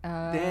style,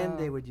 then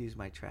they would use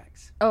my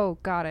tracks. Oh,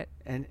 got it.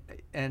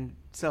 And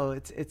so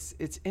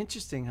it's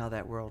interesting how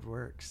that world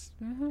works,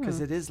 because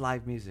it is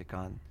live music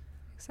on.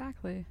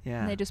 Exactly. Yeah.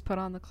 And they just put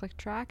on the click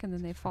track and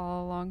then they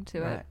follow along to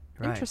it.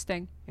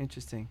 Right.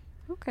 Interesting.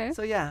 Okay.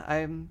 So yeah,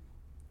 I'm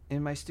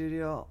in my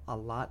studio a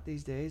lot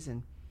these days,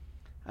 and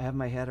I have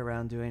my head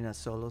around doing a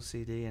solo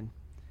CD, and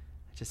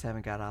I just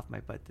haven't got off my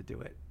butt to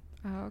do it.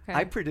 Oh, okay.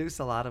 I produce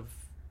a lot of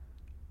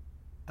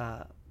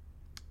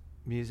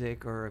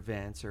music or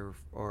events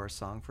or a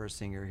song for a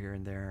singer here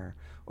and there,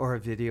 or a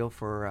video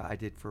for I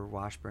did for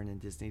Washburn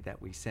and Disney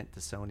that we sent to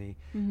Sony.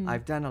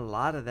 I've done a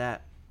lot of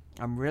that.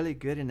 I'm really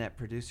good in that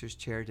producer's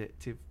chair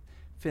to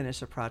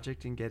finish a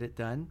project and get it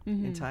done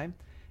in time.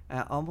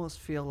 I almost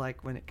feel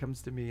like when it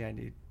comes to me, I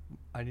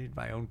need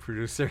my own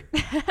producer,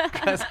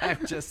 because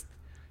I'm just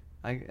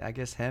I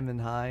guess hem and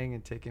hawing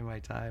and taking my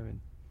time, and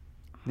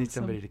need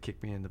somebody to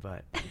kick me in the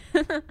butt.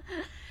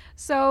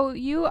 So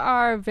you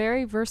are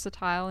very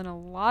versatile in a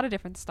lot of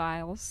different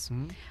styles,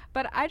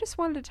 but I just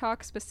wanted to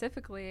talk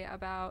specifically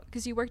about,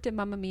 because you worked at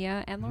Mamma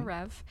Mia and La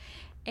Rev,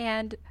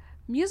 and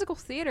musical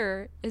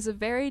theater is a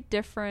very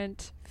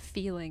different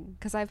feeling,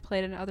 because I've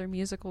played in other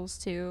musicals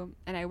too,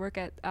 and I work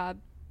at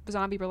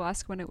Zombie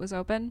Burlesque when it was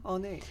open. Oh,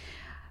 neat.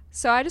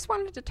 So I just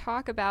wanted to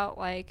talk about,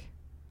 like,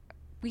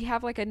 we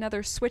have like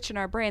another switch in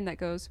our brain that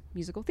goes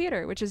musical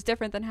theater, which is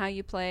different than how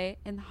you play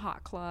in the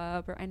Hot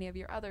Club or any of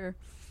your other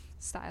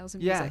styles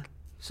of music.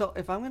 So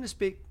if I'm going to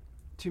speak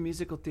to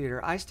musical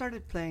theater, I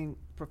started playing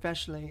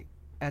professionally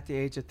at the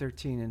age of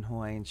 13 in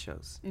Hawaiian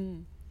shows.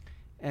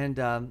 And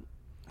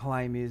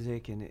Hawaiian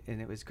music, and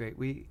it was great.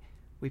 We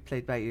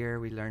played by ear,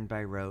 we learned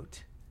by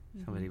rote.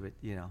 Somebody would,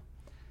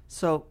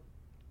 So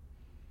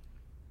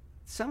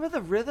some of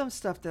the rhythm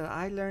stuff that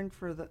I learned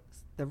for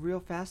the real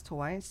fast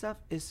Hawaiian stuff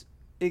is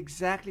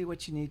exactly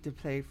what you need to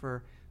play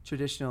for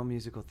traditional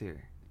musical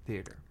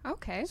theater.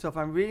 Okay. So if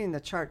I'm reading the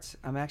charts,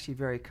 I'm actually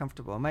very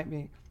comfortable.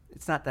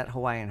 It's not that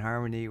Hawaiian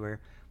harmony where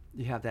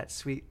you have that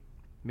sweet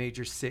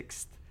major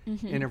sixth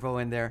interval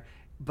in there,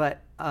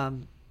 but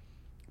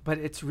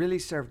it's really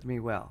served me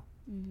well.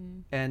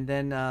 And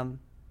then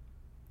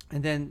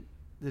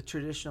the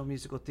traditional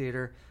musical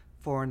theater,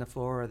 4 on the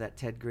floor, or that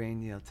Ted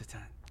Green,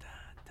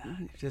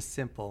 just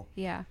simple.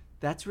 Yeah.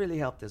 That's really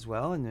helped as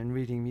well, and then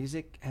reading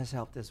music has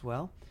helped as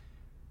well.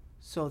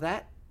 So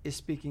that is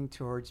speaking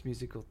towards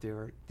musical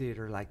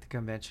theater like the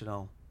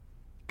conventional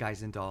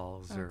Guys and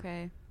Dolls.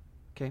 Okay.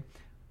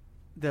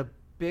 The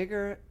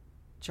bigger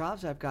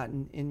jobs I've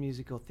gotten in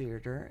musical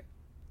theater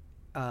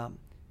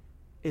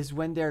is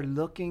when they're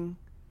looking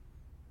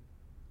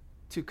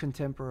to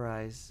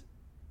contemporize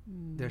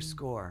their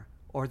score,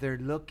 or they're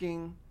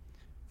looking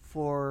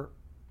for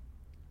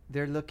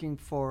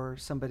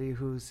somebody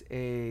who's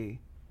a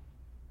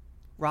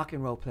rock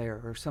and roll player,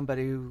 or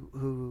somebody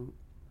who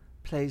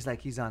plays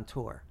like he's on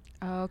tour.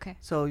 Oh, okay.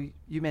 So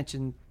you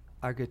mentioned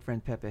our good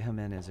friend Pepe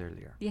Jimenez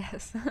earlier.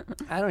 Yes.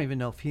 I don't even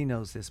know if he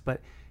knows this,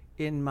 but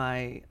in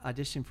my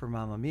audition for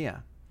Mamma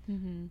Mia,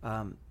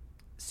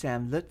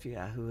 Sam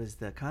Lutvia, who is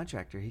the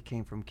contractor, he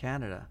came from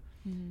Canada.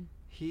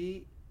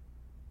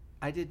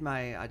 I did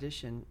my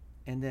audition,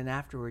 and then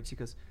afterwards he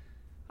goes,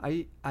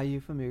 are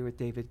you familiar with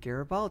David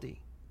Garibaldi?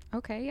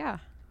 Okay, yeah.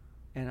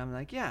 And I'm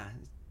like, yeah,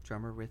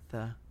 drummer with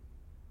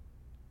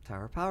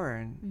Tower of Power.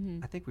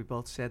 And I think we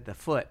both said the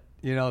foot,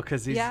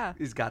 because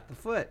he's got the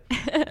foot.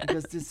 He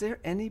goes, is there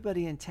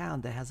anybody in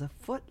town that has a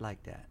foot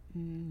like that?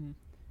 And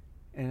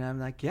I'm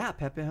like, yeah,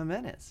 Pepe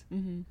Jimenez.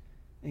 And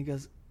he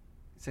goes,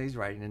 so he's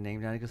writing a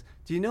name down. He goes,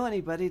 do you know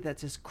anybody that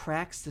just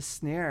cracks the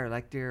snare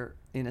like they're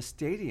in a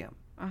stadium?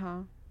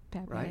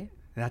 Pepe. Right?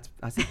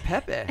 I said,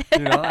 Pepe.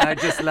 And I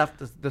just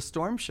left the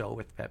Storm show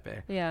with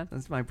Pepe. Yeah.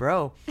 That's my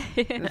bro.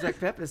 It was like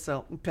Pepe.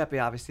 So Pepe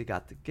obviously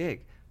got the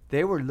gig.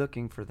 They were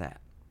looking for that.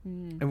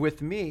 And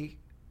with me,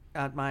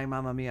 at my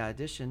Mamma Mia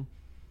audition,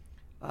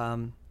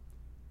 I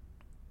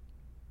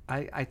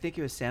think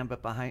it was Sam,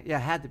 but it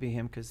had to be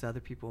him because other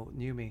people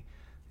knew me.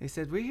 They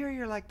said, we hear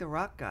you're like the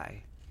rock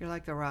guy. You're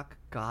like the rock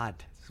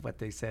god, is what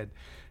they said.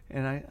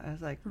 And I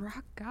was like,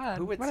 rock god?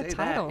 Who would what say a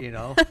title.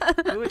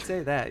 that, Who would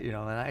say that, And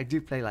I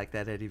do play like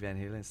that Eddie Van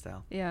Halen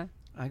style. Yeah.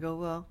 I go,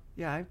 well,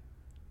 yeah, I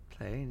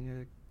play.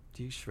 And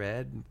do you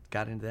shred? And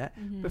got into that.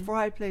 Before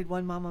I played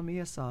one Mamma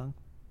Mia song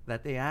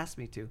that they asked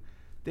me to,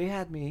 they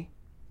had me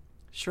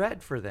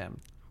shred for them.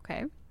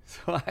 Okay.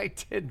 So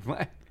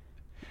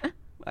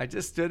I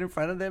just stood in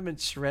front of them and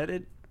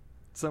shredded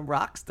some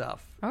rock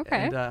stuff.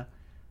 Okay. And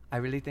I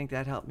really think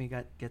that helped me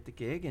get the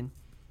gig. And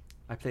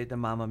I played the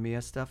Mamma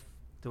Mia stuff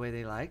the way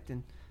they liked.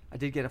 And I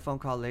did get a phone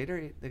call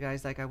later. The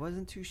guy's like, I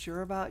wasn't too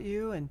sure about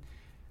you.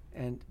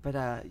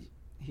 But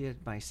he had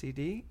my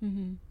CD.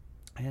 Mm-hmm.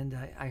 And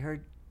I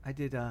heard I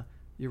did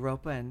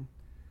Europa and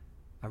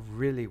a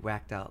really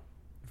whacked out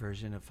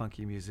version of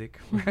funky music.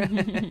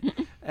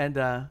 And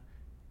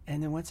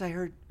then once I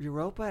heard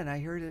Europa and I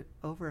heard it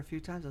over a few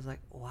times, I was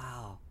like,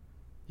 wow,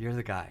 you're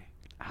the guy.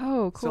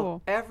 Oh, cool.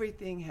 So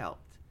everything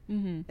helped.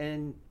 Mm-hmm.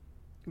 And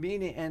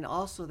meaning, and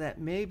also that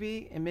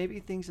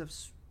maybe things have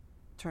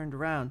turned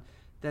around,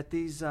 that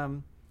these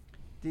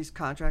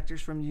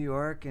contractors from New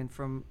York and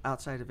from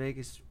outside of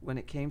Vegas, when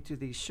it came to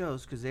these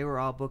shows, because they were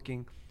all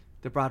booking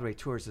the Broadway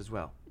tours as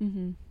well.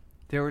 Mm-hmm.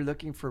 They were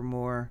looking for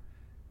more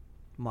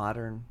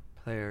modern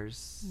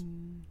players,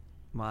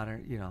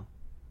 modern,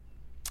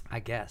 I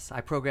guess.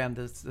 I programmed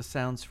the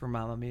sounds for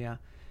Mamma Mia,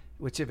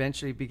 which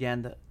eventually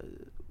began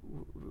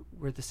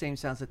were the same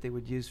sounds that they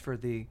would use for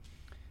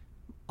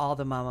all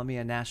the Mamma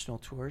Mia national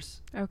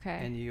tours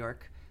Okay. in New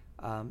York.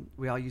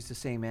 We all used the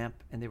same amp,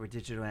 and they were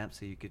digital amps,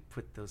 so you could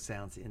put those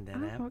sounds in that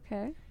amp.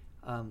 Okay.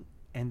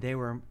 And they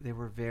were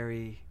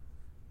very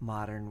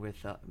modern with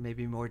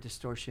maybe more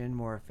distortion,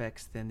 more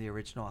effects than the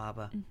original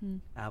ABBA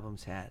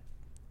albums had.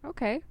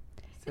 Okay.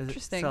 So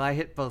Interesting. So I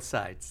hit both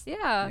sides.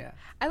 Yeah.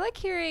 I like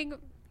hearing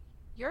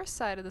your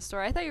side of the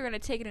story. I thought you were going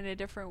to take it in a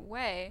different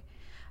way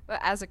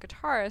as a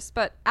guitarist,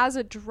 but as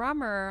a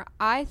drummer,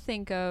 I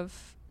think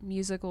of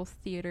musical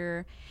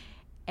theater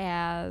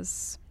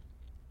as,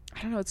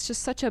 I don't know, it's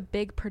just such a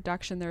big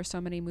production. There are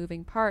so many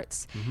moving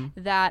parts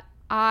that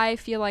I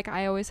feel like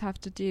I always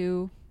have to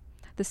do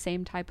the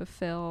same type of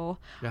fill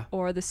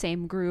or the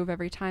same groove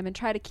every time and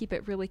try to keep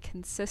it really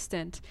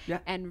consistent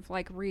and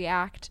like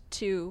react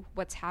to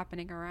what's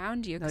happening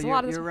around you. No,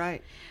 you're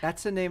right.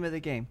 That's the name of the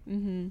game.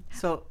 Mm-hmm.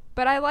 So,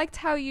 but I liked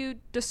how you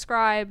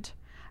described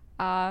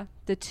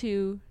the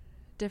two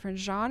different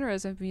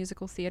genres of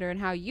musical theater and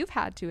how you've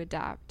had to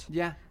adapt.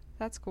 Yeah.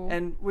 That's cool.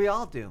 And we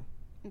all do.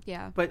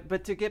 Yeah.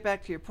 But to get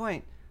back to your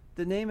point,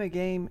 the name of the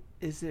game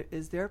is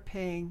they're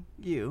paying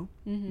you,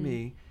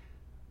 me,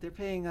 they're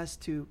paying us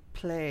to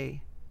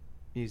play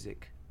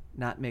music,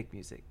 not make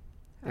music.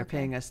 They're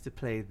paying us to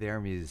play their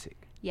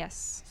music.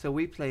 Yes. So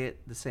we play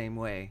it the same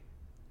way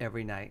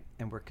every night,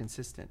 and we're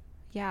consistent.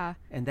 Yeah.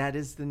 And that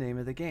is the name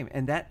of the game.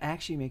 And that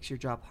actually makes your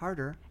job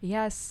harder.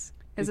 Yes.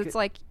 Because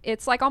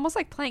it's like almost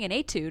like playing an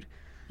etude.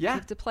 Yeah. You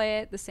have to play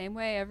it the same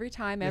way every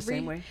time.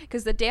 Same way.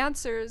 Because the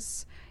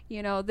dancers,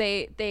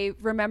 they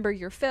remember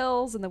your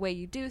fills and the way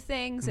you do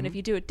things. And if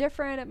you do it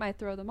different, it might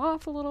throw them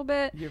off a little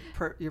bit.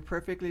 You're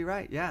perfectly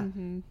right. Yeah.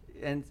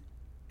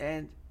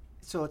 And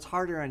so it's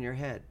harder on your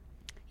head.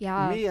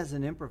 Yeah. Me as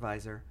an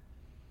improviser,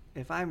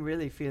 if I'm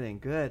really feeling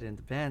good and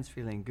the band's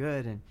feeling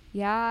good and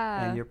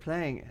you're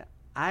playing,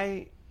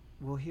 I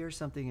will hear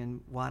something and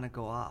want to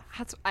go off.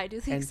 I do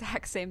the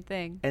exact same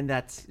thing. And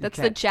that's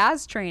the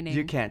jazz training.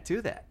 You can't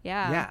do that.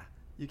 Yeah.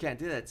 You can't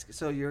do that.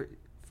 So you're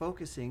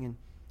focusing, and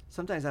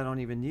sometimes I don't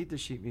even need the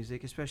sheet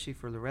music, especially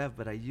for Le Rêve,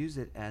 but I use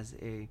it as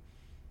a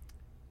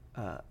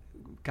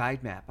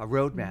guide map, a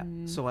road map.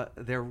 So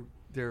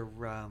they're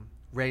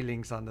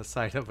railings on the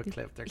side of a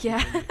cliff.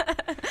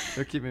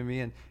 They're keeping me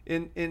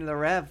in Le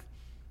Rêve.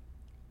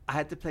 I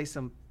had to play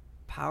some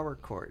power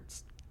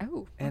chords.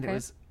 Oh, and it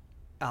was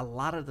a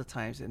lot of the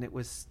times, and it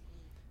was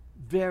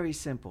very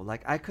simple.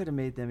 Like I could have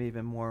made them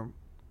even more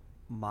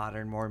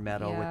modern, more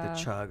metal with the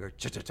chug or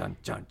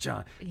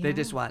cha-cha-chun-chun-chun. They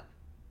just want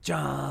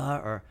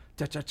ja or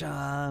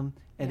cha-cha-chum.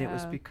 And it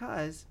was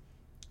because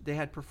they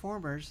had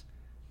performers.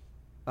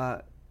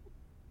 I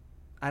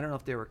don't know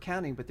if they were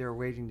counting, but they were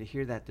waiting to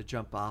hear that to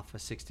jump off a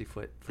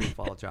 60-foot free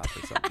fall drop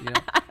or something,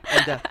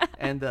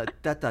 And the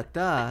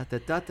da-da-da, the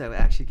da-da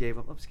actually gave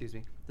them,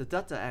 the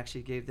da-da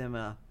actually gave them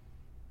a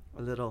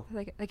little...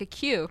 Like a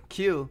cue.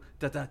 Cue,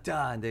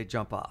 da-da-da, and they'd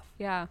jump off.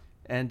 Yeah.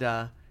 And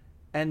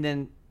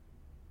then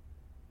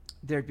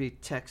there'd be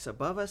techs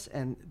above us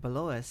and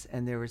below us,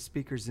 and there were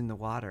speakers in the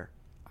water.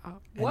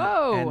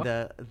 Whoa! And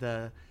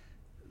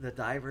the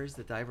divers,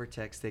 the diver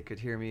techs, they could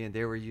hear me, and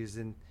they were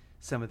using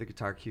some of the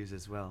guitar cues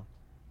as well.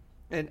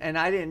 And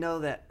I didn't know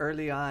that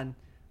early on.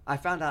 I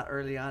found out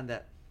early on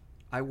that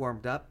I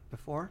warmed up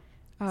before.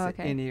 It's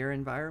an in-ear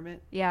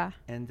environment. Yeah.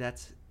 And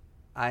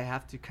I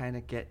have to kind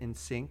of get in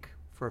sync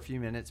for a few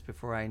minutes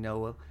before I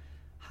know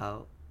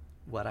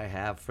what I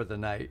have for the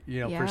night,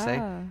 per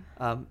se.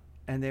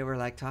 And they were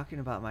like talking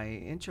about my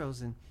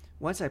intros. And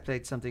once I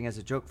played something as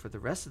a joke for the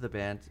rest of the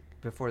band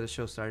before the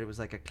show started, it was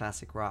like a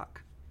classic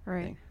rock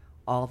thing.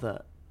 All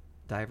the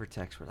diver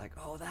techs were like,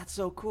 "Oh, that's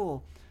so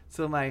cool."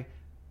 So my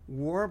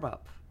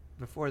warm-up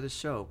before the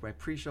show, my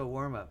pre-show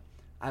warm-up,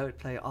 I would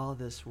play all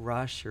this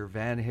Rush or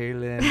Van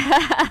Halen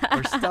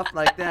or stuff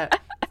like that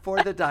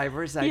for the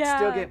divers. I'd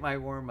still get my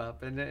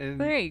warm-up. And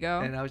there you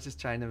go. And I was just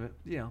trying to,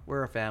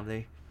 we're a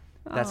family.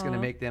 That's going to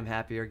make them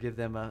happy or give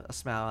them a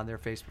smile on their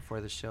face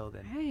before the show.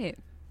 Then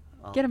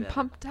get them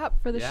pumped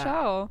up for the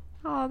show.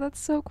 Oh, that's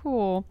so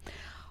cool.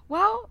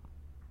 Well,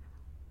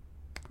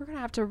 we're going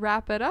to have to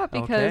wrap it up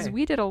because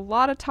we did a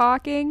lot of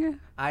talking.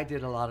 I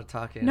did a lot of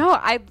talking. No,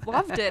 I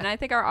loved it. And I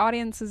think our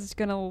audience is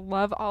going to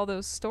love all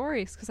those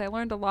stories because I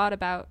learned a lot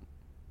about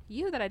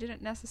you that I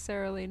didn't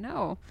necessarily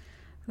know.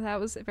 That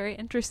was very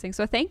interesting.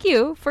 So thank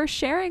you for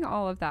sharing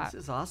all of that.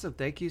 This is awesome.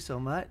 Thank you so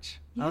much.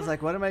 I was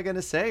like, what am I going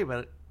to say?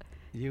 But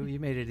you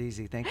made it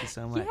easy. Thank you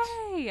so much.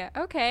 Yay.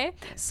 Okay.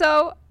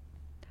 So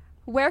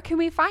where can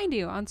we find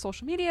you? On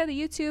social media, the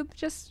YouTube?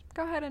 Just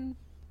go ahead and...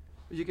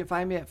 You can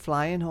find me at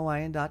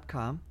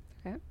flyinhawaiian.com.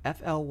 Okay.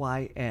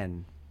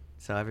 FLYN.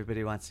 So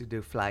everybody wants to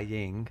do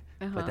flying,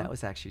 but that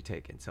was actually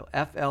taken. So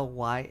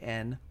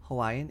FLYN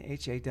Hawaiian,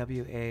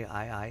 HAWAIIAN.com.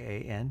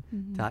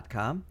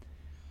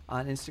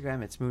 On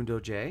Instagram, it's Mundo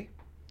J.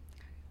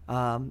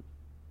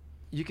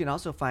 You can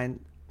also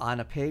find on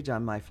a page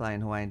on my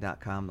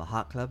flyinhawaiian.com the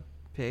Hot Club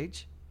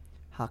page,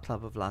 Hot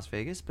Club of Las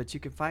Vegas. But you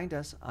can find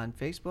us on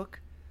Facebook,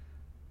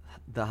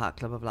 the Hot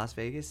Club of Las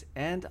Vegas,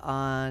 and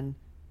on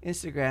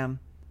Instagram,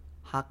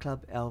 Hot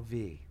Club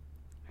LV.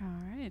 All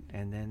right.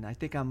 And then I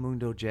think I'm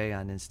Mundo J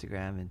on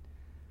Instagram and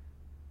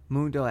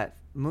Mundo at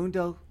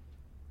Mundo-Flying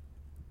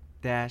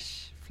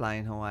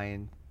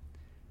Hawaiian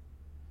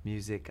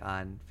Music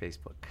on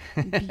Facebook.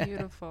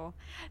 Beautiful.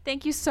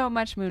 Thank you so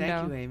much, Mundo.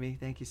 Thank you, Amy.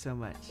 Thank you so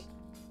much.